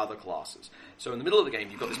passives for other classes. So in the middle of the game,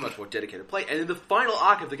 you've got this much more dedicated play. And in the final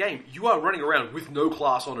arc of the game, you are running around with no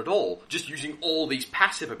class on at all, just using all these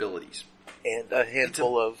passive abilities. And a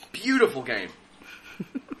handful of... beautiful game.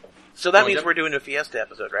 So that means we're doing a Fiesta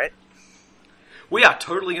episode, right? We are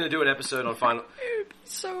totally going to do an episode on Final...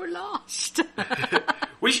 So lost.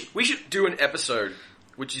 We should do an episode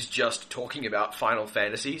which is just talking about Final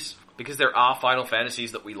Fantasies, because there are Final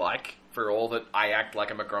Fantasies that we like, for all that I act like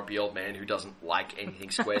I'm a grumpy old man who doesn't like anything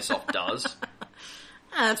Squaresoft does.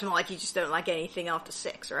 That's more like you just don't like anything after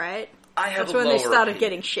 6, right? I have That's when they started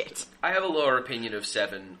getting shit. I have a lower opinion of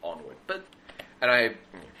 7 onward,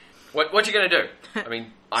 what you gonna do? I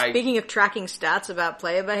mean, Speaking of tracking stats about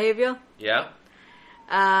player behavior... Yeah?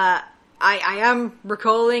 I am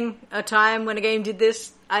recalling a time when a game did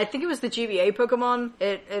this. I think it was the GBA Pokemon.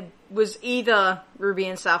 It was either Ruby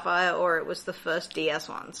and Sapphire or it was the first DS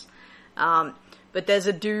ones. But there's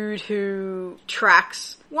a dude who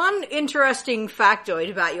tracks one interesting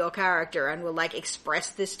factoid about your character and will, like, express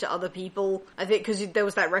this to other people. I think because there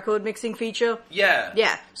was that record mixing feature. Yeah.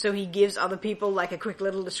 Yeah, so he gives other people, like, a quick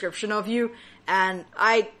little description of you. And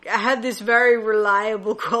I had this very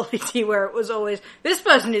reliable quality where it was always, this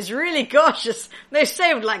person is really cautious. They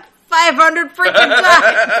saved, like, 500 freaking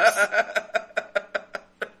times!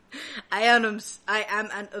 I am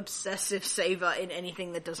an obsessive saver in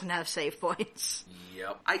anything that doesn't have save points.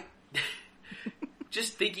 Yep.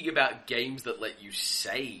 Just thinking about games that let you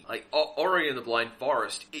save, like Ori and the Blind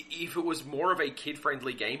Forest, if it was more of a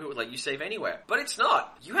kid-friendly game, it would let you save anywhere. But it's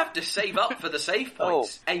not. You have to save up for the save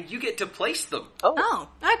points, and you get to place them. Oh,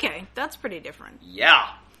 okay. That's pretty different. Yeah.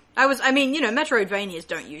 Metroidvanias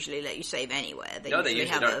don't usually let you save anywhere. They usually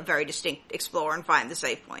have a very distinct explore and find the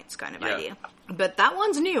save points kind of idea. But that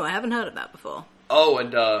one's new. I haven't heard of that before. Oh,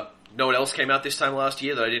 and know what else came out this time last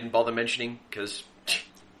year that I didn't bother mentioning? Because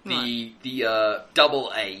the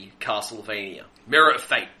double A Castlevania, Mirror of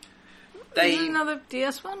Fate. Is it another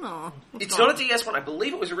DS one? Or it's not a DS one. I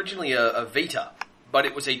believe it was originally a Vita, but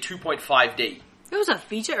it was a 2.5D. It was a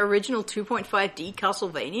Vita original 2.5D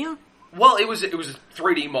Castlevania? Well, it was a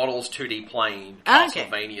 3D models, 2D plane,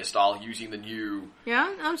 Castlevania style, using the new...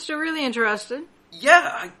 Yeah, I'm still really interested.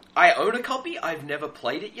 Yeah, I own a copy. I've never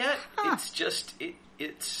played it yet. Huh. It's just...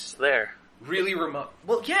 It's there. Really remote.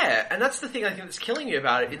 Well, yeah, and that's the thing I think that's killing me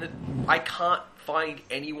about it, in that I can't find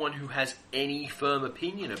anyone who has any firm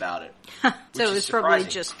opinion about it. So it's probably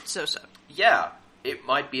just so-so. Yeah, it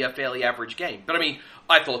might be a fairly average game. But I mean,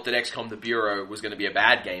 I thought that XCOM The Bureau was going to be a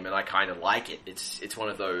bad game, and I kind of like it. It's one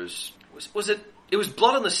of those... It was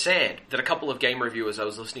Blood on the Sand that a couple of game reviewers I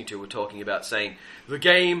was listening to were talking about, saying the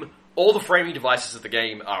game, all the framing devices of the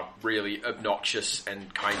game are really obnoxious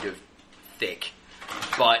and kind of thick,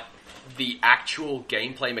 but the actual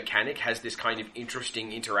gameplay mechanic has this kind of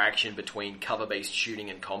interesting interaction between cover-based shooting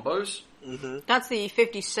and combos. Mm-hmm. That's the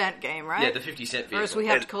 50 cent game, right? Yeah, the 50 cent vehicle. Or as we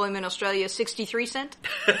have to call him in Australia, 63 cent?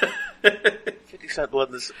 50 Cent Blood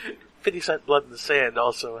in the Sand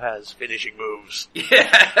also has finishing moves.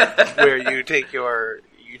 Yeah. Where you take your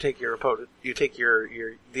opponent,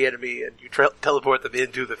 the enemy, and you teleport them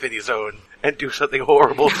into the Fiddy Zone and do something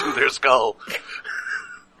horrible to their skull.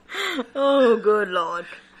 Oh, good lord.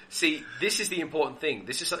 See, this is the important thing.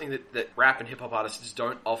 This is something that rap and hip-hop artists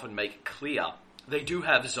don't often make clear. They do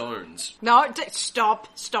have zones. No, stop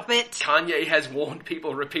it. Kanye has warned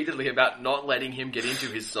people repeatedly about not letting him get into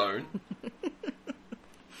his zone.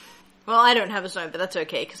 Well, I don't have a zone, but that's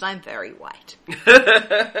okay, because I'm very white.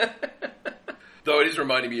 Though it is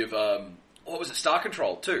reminding me of, what was it, Star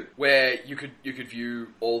Control, too, where you could view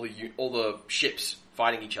all the ships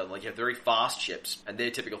fighting each other. Like, you have very fast ships, and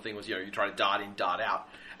their typical thing was, you try to dart in, dart out.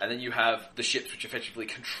 And then you have the ships which effectively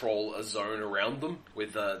control a zone around them,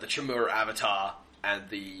 with the Chimera Avatar and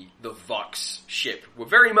the Vox ship were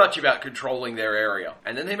very much about controlling their area.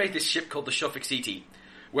 And then they made this ship called the Shofixiti,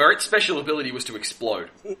 where its special ability was to explode.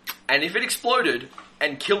 And if it exploded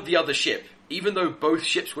and killed the other ship, even though both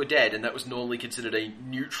ships were dead and that was normally considered a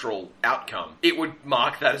neutral outcome, it would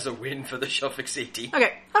mark that as a win for the Shofixiti.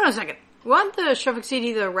 Okay, hold on a second. Weren't the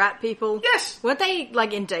Shofixiti the rat people? Yes! Weren't they,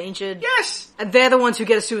 endangered? Yes! And they're the ones who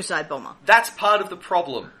get a suicide bomber. That's part of the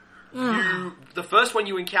problem. The first one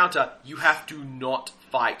you encounter, you have to not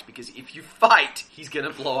fight, because if you fight, he's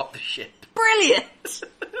gonna blow up the ship. Brilliant!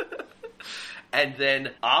 And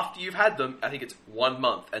then, after you've had them, I think it's 1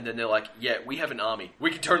 month, and then they're like, yeah, we have an army.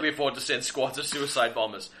 We can totally afford to send squads of suicide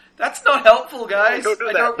bombers. That's not helpful, guys! I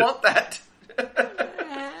don't want that.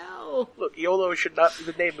 Look, YOLO should not be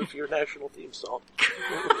the name of your national theme song.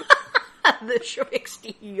 The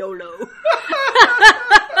Shofixiti YOLO.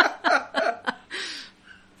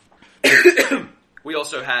 We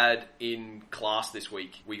also had, in class this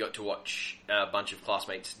week, we got to watch a bunch of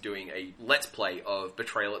classmates doing a Let's Play of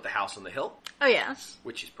Betrayal at the House on the Hill. Oh, yes.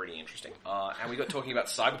 Which is pretty interesting. And we got talking about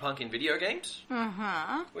cyberpunk in video games.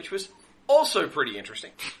 Uh-huh. Which was also pretty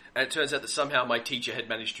interesting. And it turns out that somehow my teacher had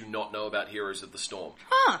managed to not know about Heroes of the Storm.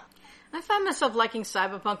 Huh. I find myself liking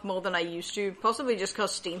cyberpunk more than I used to, possibly just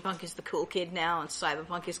because steampunk is the cool kid now, and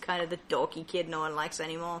cyberpunk is kind of the dorky kid no one likes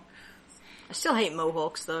anymore. I still hate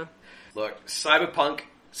mohawks, though. Look, cyberpunk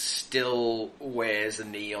still wears a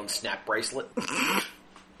neon snap bracelet.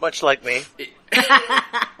 Much like me.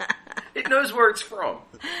 It knows where it's from.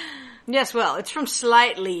 Yes, well, it's from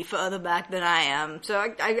slightly further back than I am, so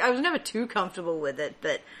I was never too comfortable with it,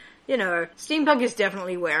 but, steampunk is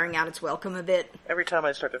definitely wearing out its welcome a bit. Every time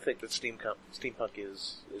I start to think that steampunk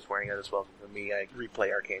is wearing out its welcome for me, I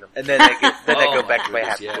replay Arcanum. And then I go back to my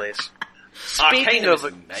happy place. Speaking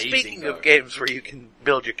of games where you can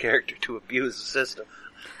build your character to abuse the system.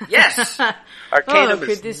 Yes! Arcanum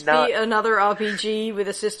could this be another RPG with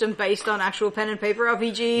a system based on actual pen and paper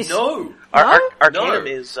RPGs? No! Arcanum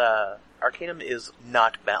is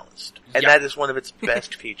not balanced. And that is one of its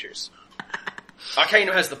best features.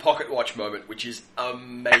 Arcanum has the pocket watch moment, which is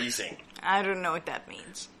amazing. I don't know what that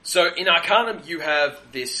means. So in Arcanum, you have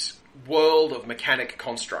this world of mechanic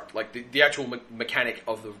construct. Like, the actual mechanic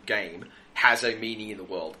of the game has a meaning in the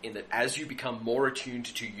world, in that as you become more attuned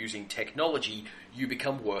to using technology, you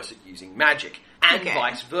become worse at using magic. And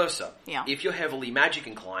vice versa. Yeah. If you're heavily magic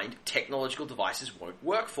inclined, technological devices won't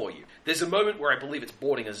work for you. There's a moment where I believe it's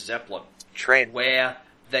boarding a Zeppelin. Where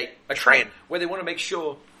they want to make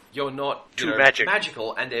sure you're not too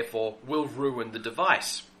magical, and therefore will ruin the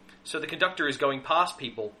device. So the conductor is going past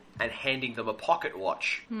people and handing them a pocket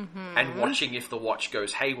watch and watching if the watch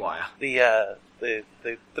goes haywire. The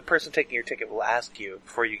person taking your ticket will ask you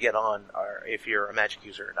before you get on if you're a magic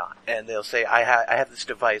user or not. And they'll say, I have this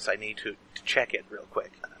device, I need to check it real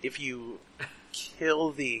quick. If you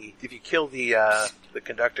kill the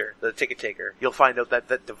conductor, the ticket taker, you'll find out that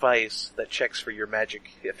that device that checks for your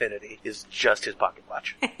magic affinity is just his pocket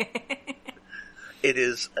watch. It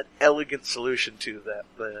is an elegant solution to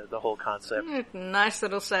the whole concept. Nice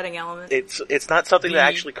little setting element. It's not something that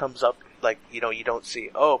actually comes up, like, you don't see,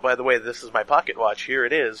 oh, by the way, this is my pocket watch, here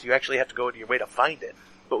it is. You actually have to go out of your way to find it.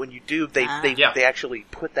 But when you do, they actually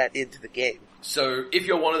put that into the game. So if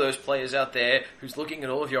you're one of those players out there who's looking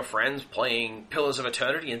at all of your friends playing Pillars of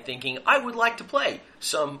Eternity and thinking, I would like to play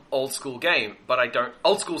some old school game, but I don't,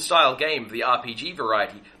 old school style game of the RPG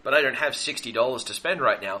variety, but I don't have $60 to spend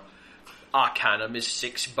right now, Arcanum is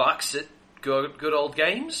 $6 at good old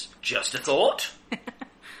games. Just a thought.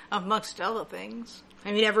 Amongst other things.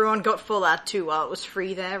 I mean, everyone got Fallout 2 while it was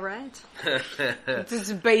free there, right?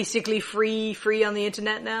 It's basically free on the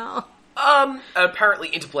internet now. Apparently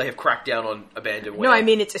Interplay have cracked down on abandonware. No, I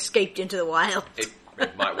mean it's escaped into the wild.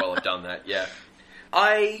 It might well have done that, yeah.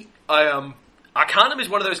 Arcanum is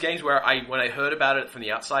one of those games where when I heard about it from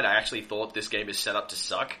the outside, I actually thought this game is set up to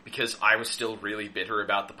suck, because I was still really bitter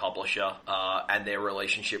about the publisher, and their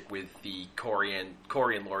relationship with the Corey and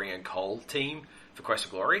Lorianne Cole team for Quest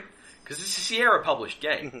of Glory, because it's a Sierra published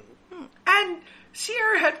game. And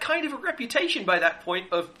Sierra had kind of a reputation by that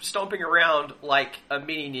point of stomping around like a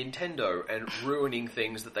mini Nintendo and ruining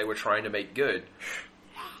things that they were trying to make good.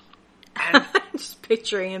 And just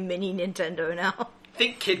picturing a mini Nintendo now.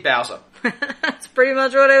 Think Kid Bowser. That's pretty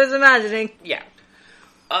much what I was imagining. Yeah.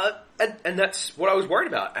 And that's what I was worried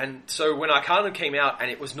about. And so when Arcanum came out,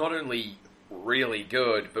 and it was not only really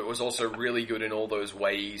good, but it was also really good in all those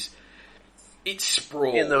ways, it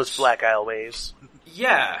sprawls. In those Black Isle ways.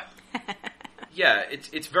 Yeah. Yeah,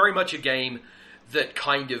 it's very much a game that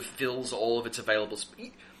kind of fills all of its available...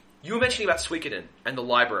 You were mentioning about Suikoden and the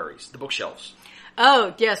libraries, the bookshelves.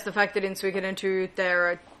 Oh, yes, the fact that in Suikoden 2 there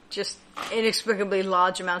are just inexplicably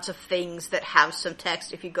large amounts of things that have some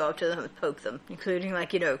text if you go up to them and poke them, including,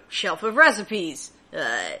 like, shelf of recipes,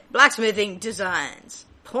 blacksmithing designs,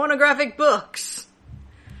 pornographic books.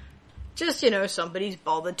 Just, somebody's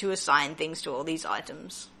bothered to assign things to all these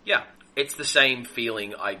items. Yeah, it's the same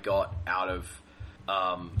feeling I got out of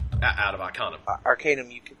Arcanum.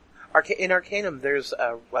 Arcanum, in Arcanum, there's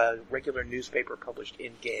a regular newspaper published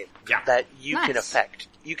in-game that you can affect.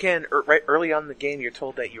 You can, right early on in the game, you're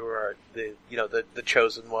told that you are the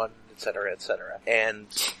chosen one, etc., etc. And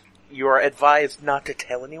you are advised not to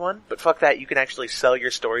tell anyone, but fuck that, you can actually sell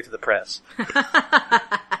your story to the press.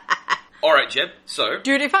 Alright, Jeb, so...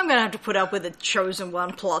 Dude, if I'm gonna have to put up with a chosen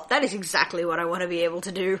one plot, that is exactly what I want to be able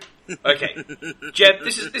to do. Okay. Jeb,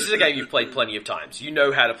 this is a game you've played plenty of times. You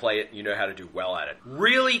know how to play it, you know how to do well at it.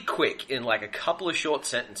 Really quick, in like a couple of short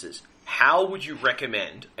sentences, how would you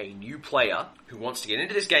recommend a new player who wants to get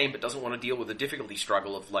into this game but doesn't want to deal with the difficulty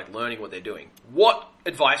struggle of like learning what they're doing? What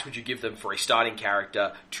advice would you give them for a starting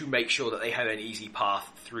character to make sure that they have an easy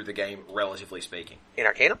path through the game, relatively speaking? In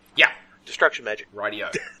Arcanum? Yeah. Destruction magic.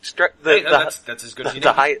 Rightio. That's as good as you need.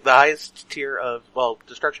 The highest tier of,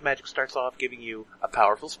 Destruction magic starts off giving you a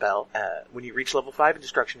powerful spell. When you reach level 5 in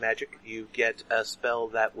Destruction magic, you get a spell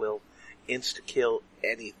that will insta-kill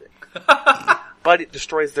anything. But it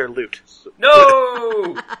destroys their loot.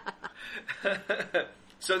 No!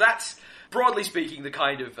 So that's, broadly speaking, the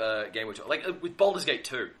kind of game we're talking. Like, with Baldur's Gate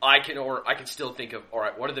 2, I can still think of,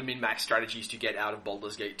 alright, what are the min-max strategies to get out of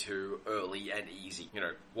Baldur's Gate 2 early and easy?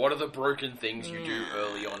 What are the broken things you do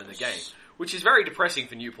early on in the game? Which is very depressing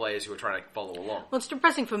for new players who are trying to follow along. Well, it's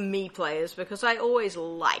depressing for me players, because I always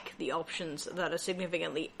like the options that are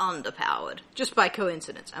significantly underpowered. Just by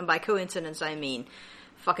coincidence. And by coincidence, I mean...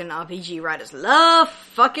 fucking RPG writers love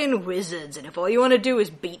fucking wizards, and if all you want to do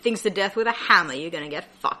is beat things to death with a hammer, you're gonna get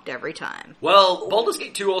fucked every time. Well, Baldur's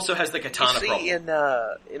Gate 2 also has the katana problem.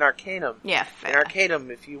 In Arcanum, yeah, fair. In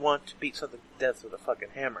Arcanum, if you want to beat something to death with a fucking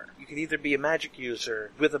hammer, you can either be a magic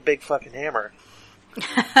user with a big fucking hammer,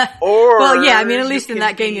 or... Well, yeah, I mean, at least in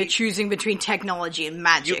that game you're choosing between technology and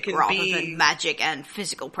magic rather than magic and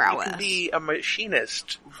physical prowess. You can be a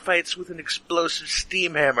machinist who fights with an explosive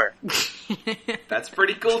steam hammer. That's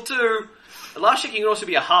pretty cool too. Elastic, you can also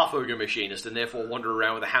be a half-ogre machinist and therefore wander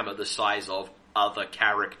around with a hammer the size of other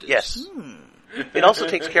characters. Yes. It also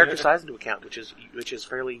takes character size into account, which is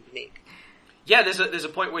fairly unique. Yeah, there's a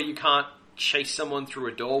point where you can't chase someone through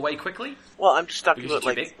a doorway quickly. Well, I'm just talking about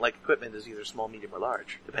like equipment is either small, medium, or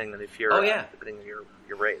large, depending on if you're depending on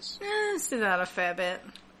your race. I see that a fair bit.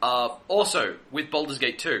 Also, with Baldur's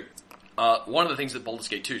Gate 2, one of the things that Baldur's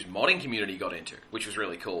Gate 2's modding community got into, which was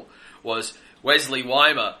really cool, was Wesley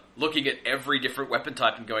Weimer looking at every different weapon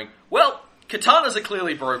type and going, well, katanas are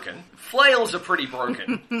clearly broken, flails are pretty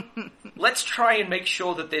broken, let's try and make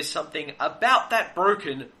sure that there's something about that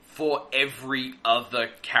broken for every other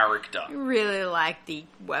character. I really like the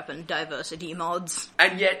weapon diversity mods.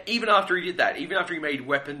 And yet, even after he did that, even after he made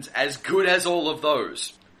weapons as good as all of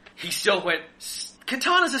those, he still went,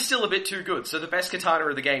 katanas are still a bit too good, so the best katana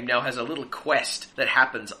of the game now has a little quest that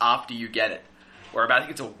happens after you get it. Where about, I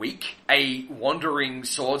think it's a week, a wandering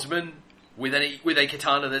swordsman with a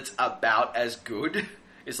katana that's about as good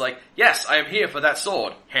is like, yes, I am here for that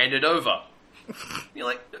sword, hand it over. You're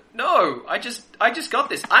like, no, I just got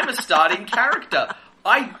this. I'm a starting character.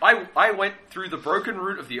 I went through the broken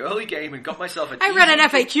route of the early game and got myself I read an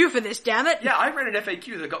FAQ for this, damn it. Yeah, I read an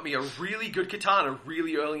FAQ that got me a really good katana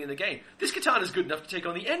really early in the game. This katana's good enough to take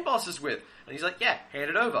on the end bosses with. And he's like, yeah, hand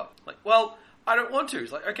it over. Like, well, I don't want to.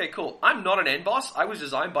 He's like, okay, cool. I'm not an end boss. I was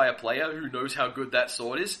designed by a player who knows how good that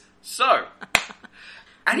sword is. So.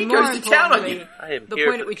 And he goes to town on you. I am the here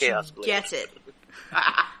point for at which Chaos you Blade. get it.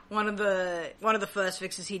 One of the first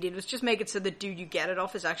fixes he did was just make it so the dude you get it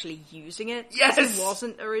off is actually using it. Yes! He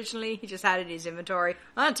wasn't originally. He just had it in his inventory.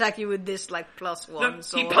 I'll attack you with this, like, +1 sword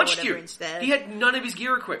he punched or whatever you. instead. He had none of his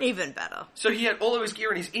gear equipped. Even better. So he had all of his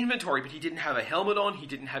gear in his inventory, but he didn't have a helmet on, he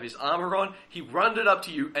didn't have his armor on, he rounded up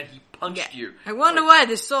to you, and he punched you. I wonder why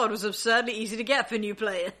this sword was absurdly easy to get for new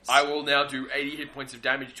players. I will now do 80 hit points of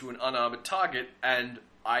damage to an unarmored target, and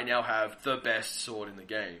I now have the best sword in the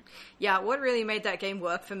game. Yeah, what really made that game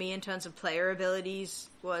work for me in terms of player abilities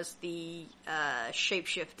was the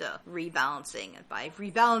shapeshifter rebalancing. And by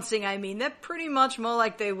rebalancing, I mean they're pretty much more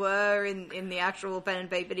like they were in the actual pen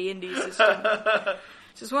and paper D&D system.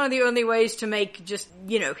 It's just one of the only ways to make just,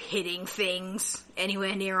 hitting things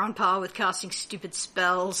anywhere near on par with casting stupid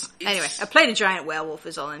spells. Anyway, I played a giant werewolf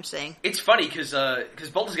is all I'm saying. It's funny, because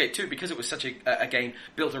Baldur's Gate 2, because it was such a game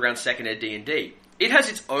built around second ed D&D, it has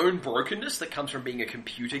its own brokenness that comes from being a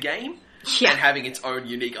computer game and having its own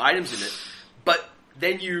unique items in it. But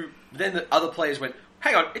then the other players went,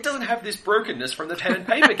 hang on, it doesn't have this brokenness from the pen and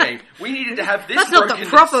paper game. We needed to have this That's brokenness. not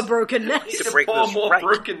the proper brokenness. We need To to break pour this more right.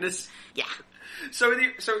 brokenness. Yeah. So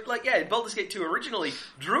in Baldur's Gate 2 originally,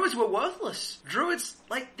 druids were worthless. Druids,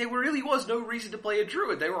 there really was no reason to play a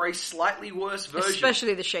druid. They were a slightly worse version.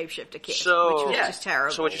 Especially the shapeshifter kit, So- which was Yeah. just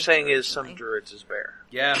terrible. So what you're saying is originally. some druids is bear.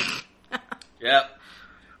 Yeah. Yeah.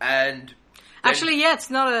 And... Actually, yeah,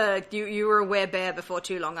 it's not a... You were a werebear before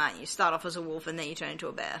too long, aren't you? You start off as a wolf and then you turn into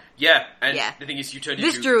a bear. Yeah, and Yeah. the thing is, you turned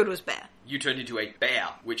This into... druid was bear. You turned into a bear,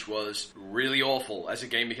 which was really awful as a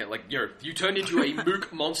game mechanic. You turned into a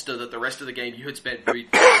mook monster that the rest of the game you had spent beating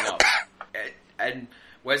up. And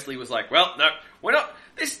Wesley was like, well, no, we're not...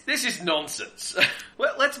 This is nonsense.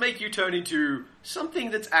 Well, let's make you turn into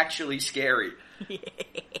something that's actually scary.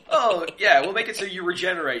 Oh, yeah, we'll make it so you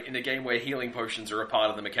regenerate in a game where healing potions are a part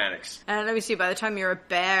of the mechanics. And let me see, by the time you're a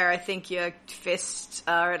bear, I think your fists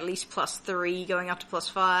are at least +3, going up to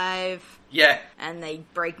 +5. Yeah. And they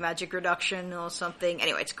break magic reduction or something.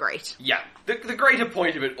 Anyway, it's great. Yeah. The greater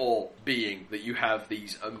point of it all being that you have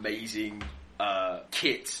these amazing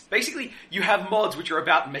kits. Basically, you have mods which are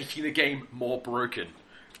about making the game more broken.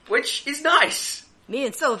 Which is nice. Me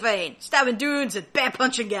and Cellophane, stabbing dudes and bear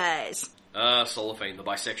punching guys. Cellophane, the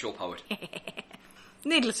bisexual poet.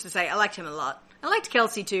 Needless to say, I liked him a lot. I liked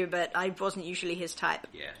Kelsey too, but I wasn't usually his type.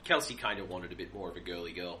 Yeah, Kelsey kind of wanted a bit more of a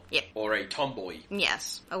girly girl. Yep. Or a tomboy.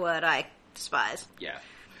 Yes, a word I despise. Yeah.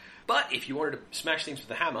 But if you wanted to smash things with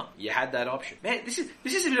a hammer, you had that option. Man, this has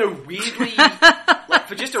been a weirdly,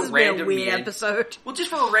 for just a This has been random a weird episode. Well, just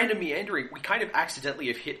for a random meandering, we kind of accidentally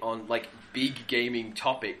have hit on, big gaming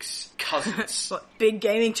topics, cousins. What, big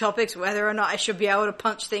gaming topics, whether or not I should be able to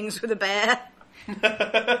punch things with a bear?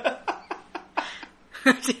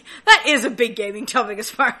 That is a big gaming topic as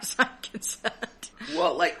far as I'm concerned.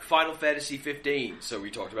 Well, Final Fantasy 15, so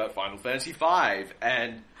we talked about Final Fantasy 5,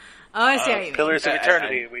 and... Oh, I see how you mean. Pillars of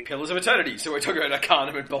Eternity. and Pillars of Eternity, so we're talking about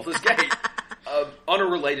Arcanum and Baldur's Gate. On a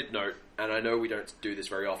related note, and I know we don't do this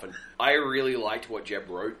very often, I really liked what Jeb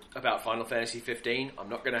wrote about Final Fantasy 15. I'm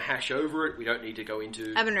not going to hash over it, we don't need to go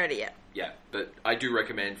into... I haven't read it yet. Yeah, but I do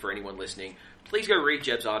recommend for anyone listening, please go read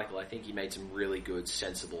Jeb's article. I think he made some really good,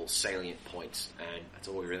 sensible, salient points, and that's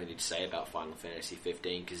all we really need to say about Final Fantasy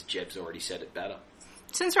 15, because Jeb's already said it better.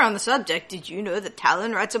 Since we're on the subject, did you know that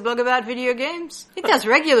Talon writes a blog about video games? It does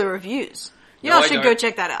regular reviews. Y'all I should don't. go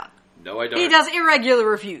check that out. No, I don't. He does irregular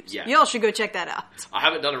reviews. Yeah. You all should go check that out. I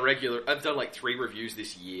haven't done I've done like 3 reviews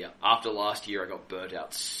this year. After last year, I got burnt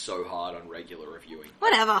out so hard on regular reviewing.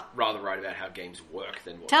 Whatever. Rather write about how games work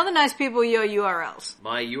than what. Tell the nice people your URLs.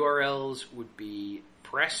 My URLs would be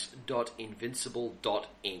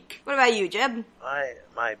press.invincible.inc. What about you, Jeb?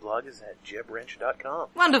 My blog is at jebwrench.com.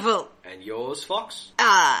 Wonderful. And yours, Fox?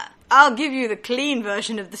 I'll give you the clean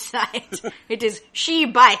version of the site. It is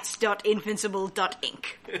shebites.invincible.inc.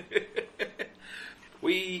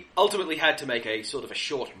 We ultimately had to make a sort of a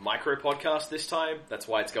short micro podcast this time. That's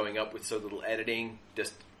why it's going up with so little editing.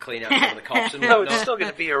 Just clean out some of the cops and No, whatnot. it's still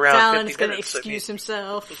going to be around Talon's 50 going to minutes. excuse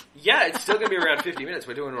himself. Yeah, it's still going to be around 50 minutes.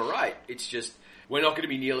 We're doing all right. It's just we're not going to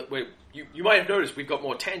be near. You might have noticed we've got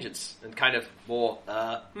more tangents and kind of more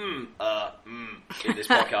in this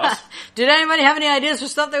podcast. Did anybody have any ideas for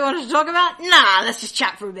stuff they wanted to talk about? Nah, let's just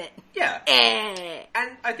chat for a bit. Yeah, Eh.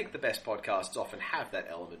 and I think the best podcasts often have that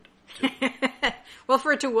element. Well,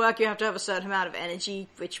 for it to work, you have to have a certain amount of energy,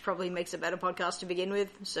 which probably makes a better podcast to begin with.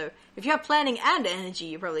 So, if you have planning and energy,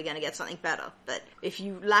 you're probably going to get something better. But if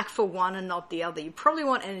you lack for one and not the other, you probably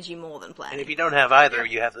want energy more than planning. And if you don't have either,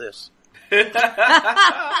 you have this. That's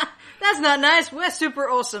not nice. We're super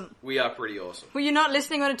awesome. We are pretty awesome. Were you not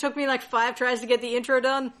listening when it took me like 5 tries to get the intro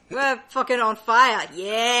done? We're fucking on fire.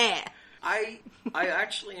 Yeah. I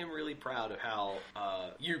actually am really proud of how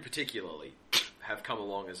you particularly have come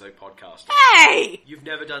along as a podcaster. Hey! You've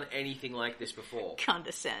never done anything like this before.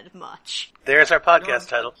 Condescend much. There's our podcast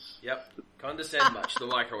title. Yep. Condescend much, the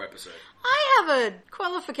micro episode. I have a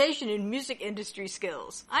qualification in music industry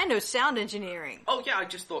skills. I know sound engineering. Oh yeah, I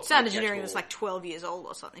just thought... Sound engineering was like 12 years old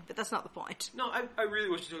or something, but that's not the point. No, I really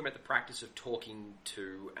was just talking about the practice of talking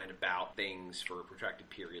to and about things for a protracted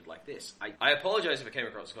period like this. I apologise if it came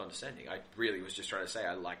across as condescending. I really was just trying to say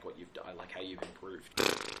I like what you've done. I like how you've improved.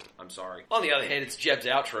 I'm sorry. On the other hand, it's Jeb's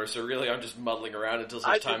outro, so really I'm just muddling around until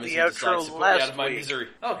such time as he decides to put me out of my misery.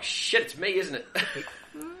 Oh shit, it's me, isn't it?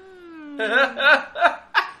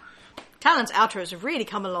 Talon's outros have really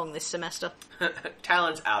come along this semester.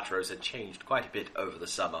 Talon's outros have changed quite a bit over the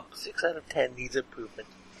summer. 6 out of 10 needs improvement.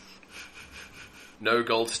 No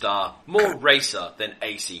gold star. More racer than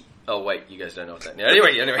AC. Oh wait, you guys don't know what that means.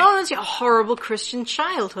 Anyway. Oh, that's your horrible Christian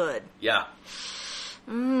childhood. Yeah.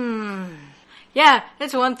 Yeah,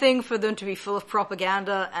 it's one thing for them to be full of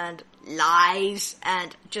propaganda and lies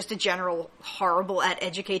and just a general horrible at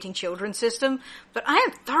educating children system, but I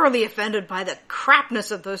am thoroughly offended by the crapness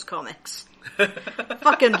of those comics.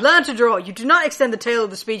 Fucking learn to draw. You do not extend the tail of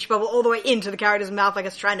the speech bubble all the way into the character's mouth like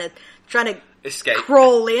it's trying to escape.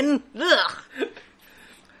 Crawl in. Ugh.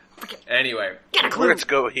 Anyway. Get a clue. Let's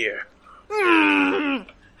go here.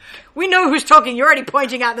 We know who's talking. You're already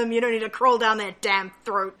pointing at them. You don't need to crawl down their damn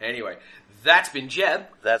throat. Anyway, that's been Jeb.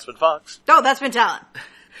 That's been Fox. Oh, that's been Talon.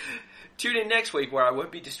 Tune in next week where I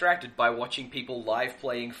won't be distracted by watching people live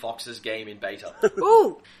playing Fox's game in beta.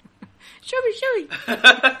 Ooh. Shooey.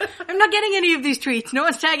 I'm not getting any of these tweets. No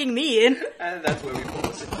one's tagging me in. And that's where we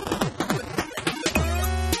pause it.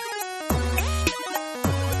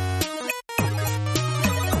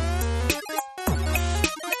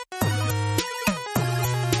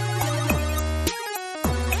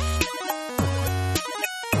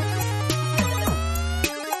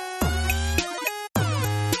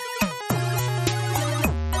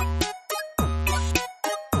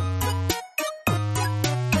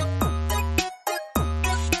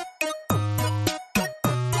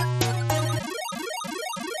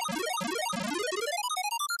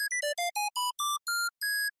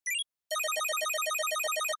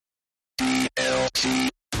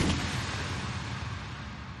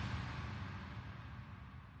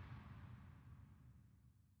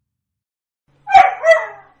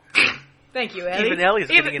 Thank you, Ellie. Even Ellie's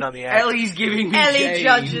getting in on the act. Ellie's giving me Ellie Jane.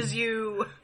 judges you.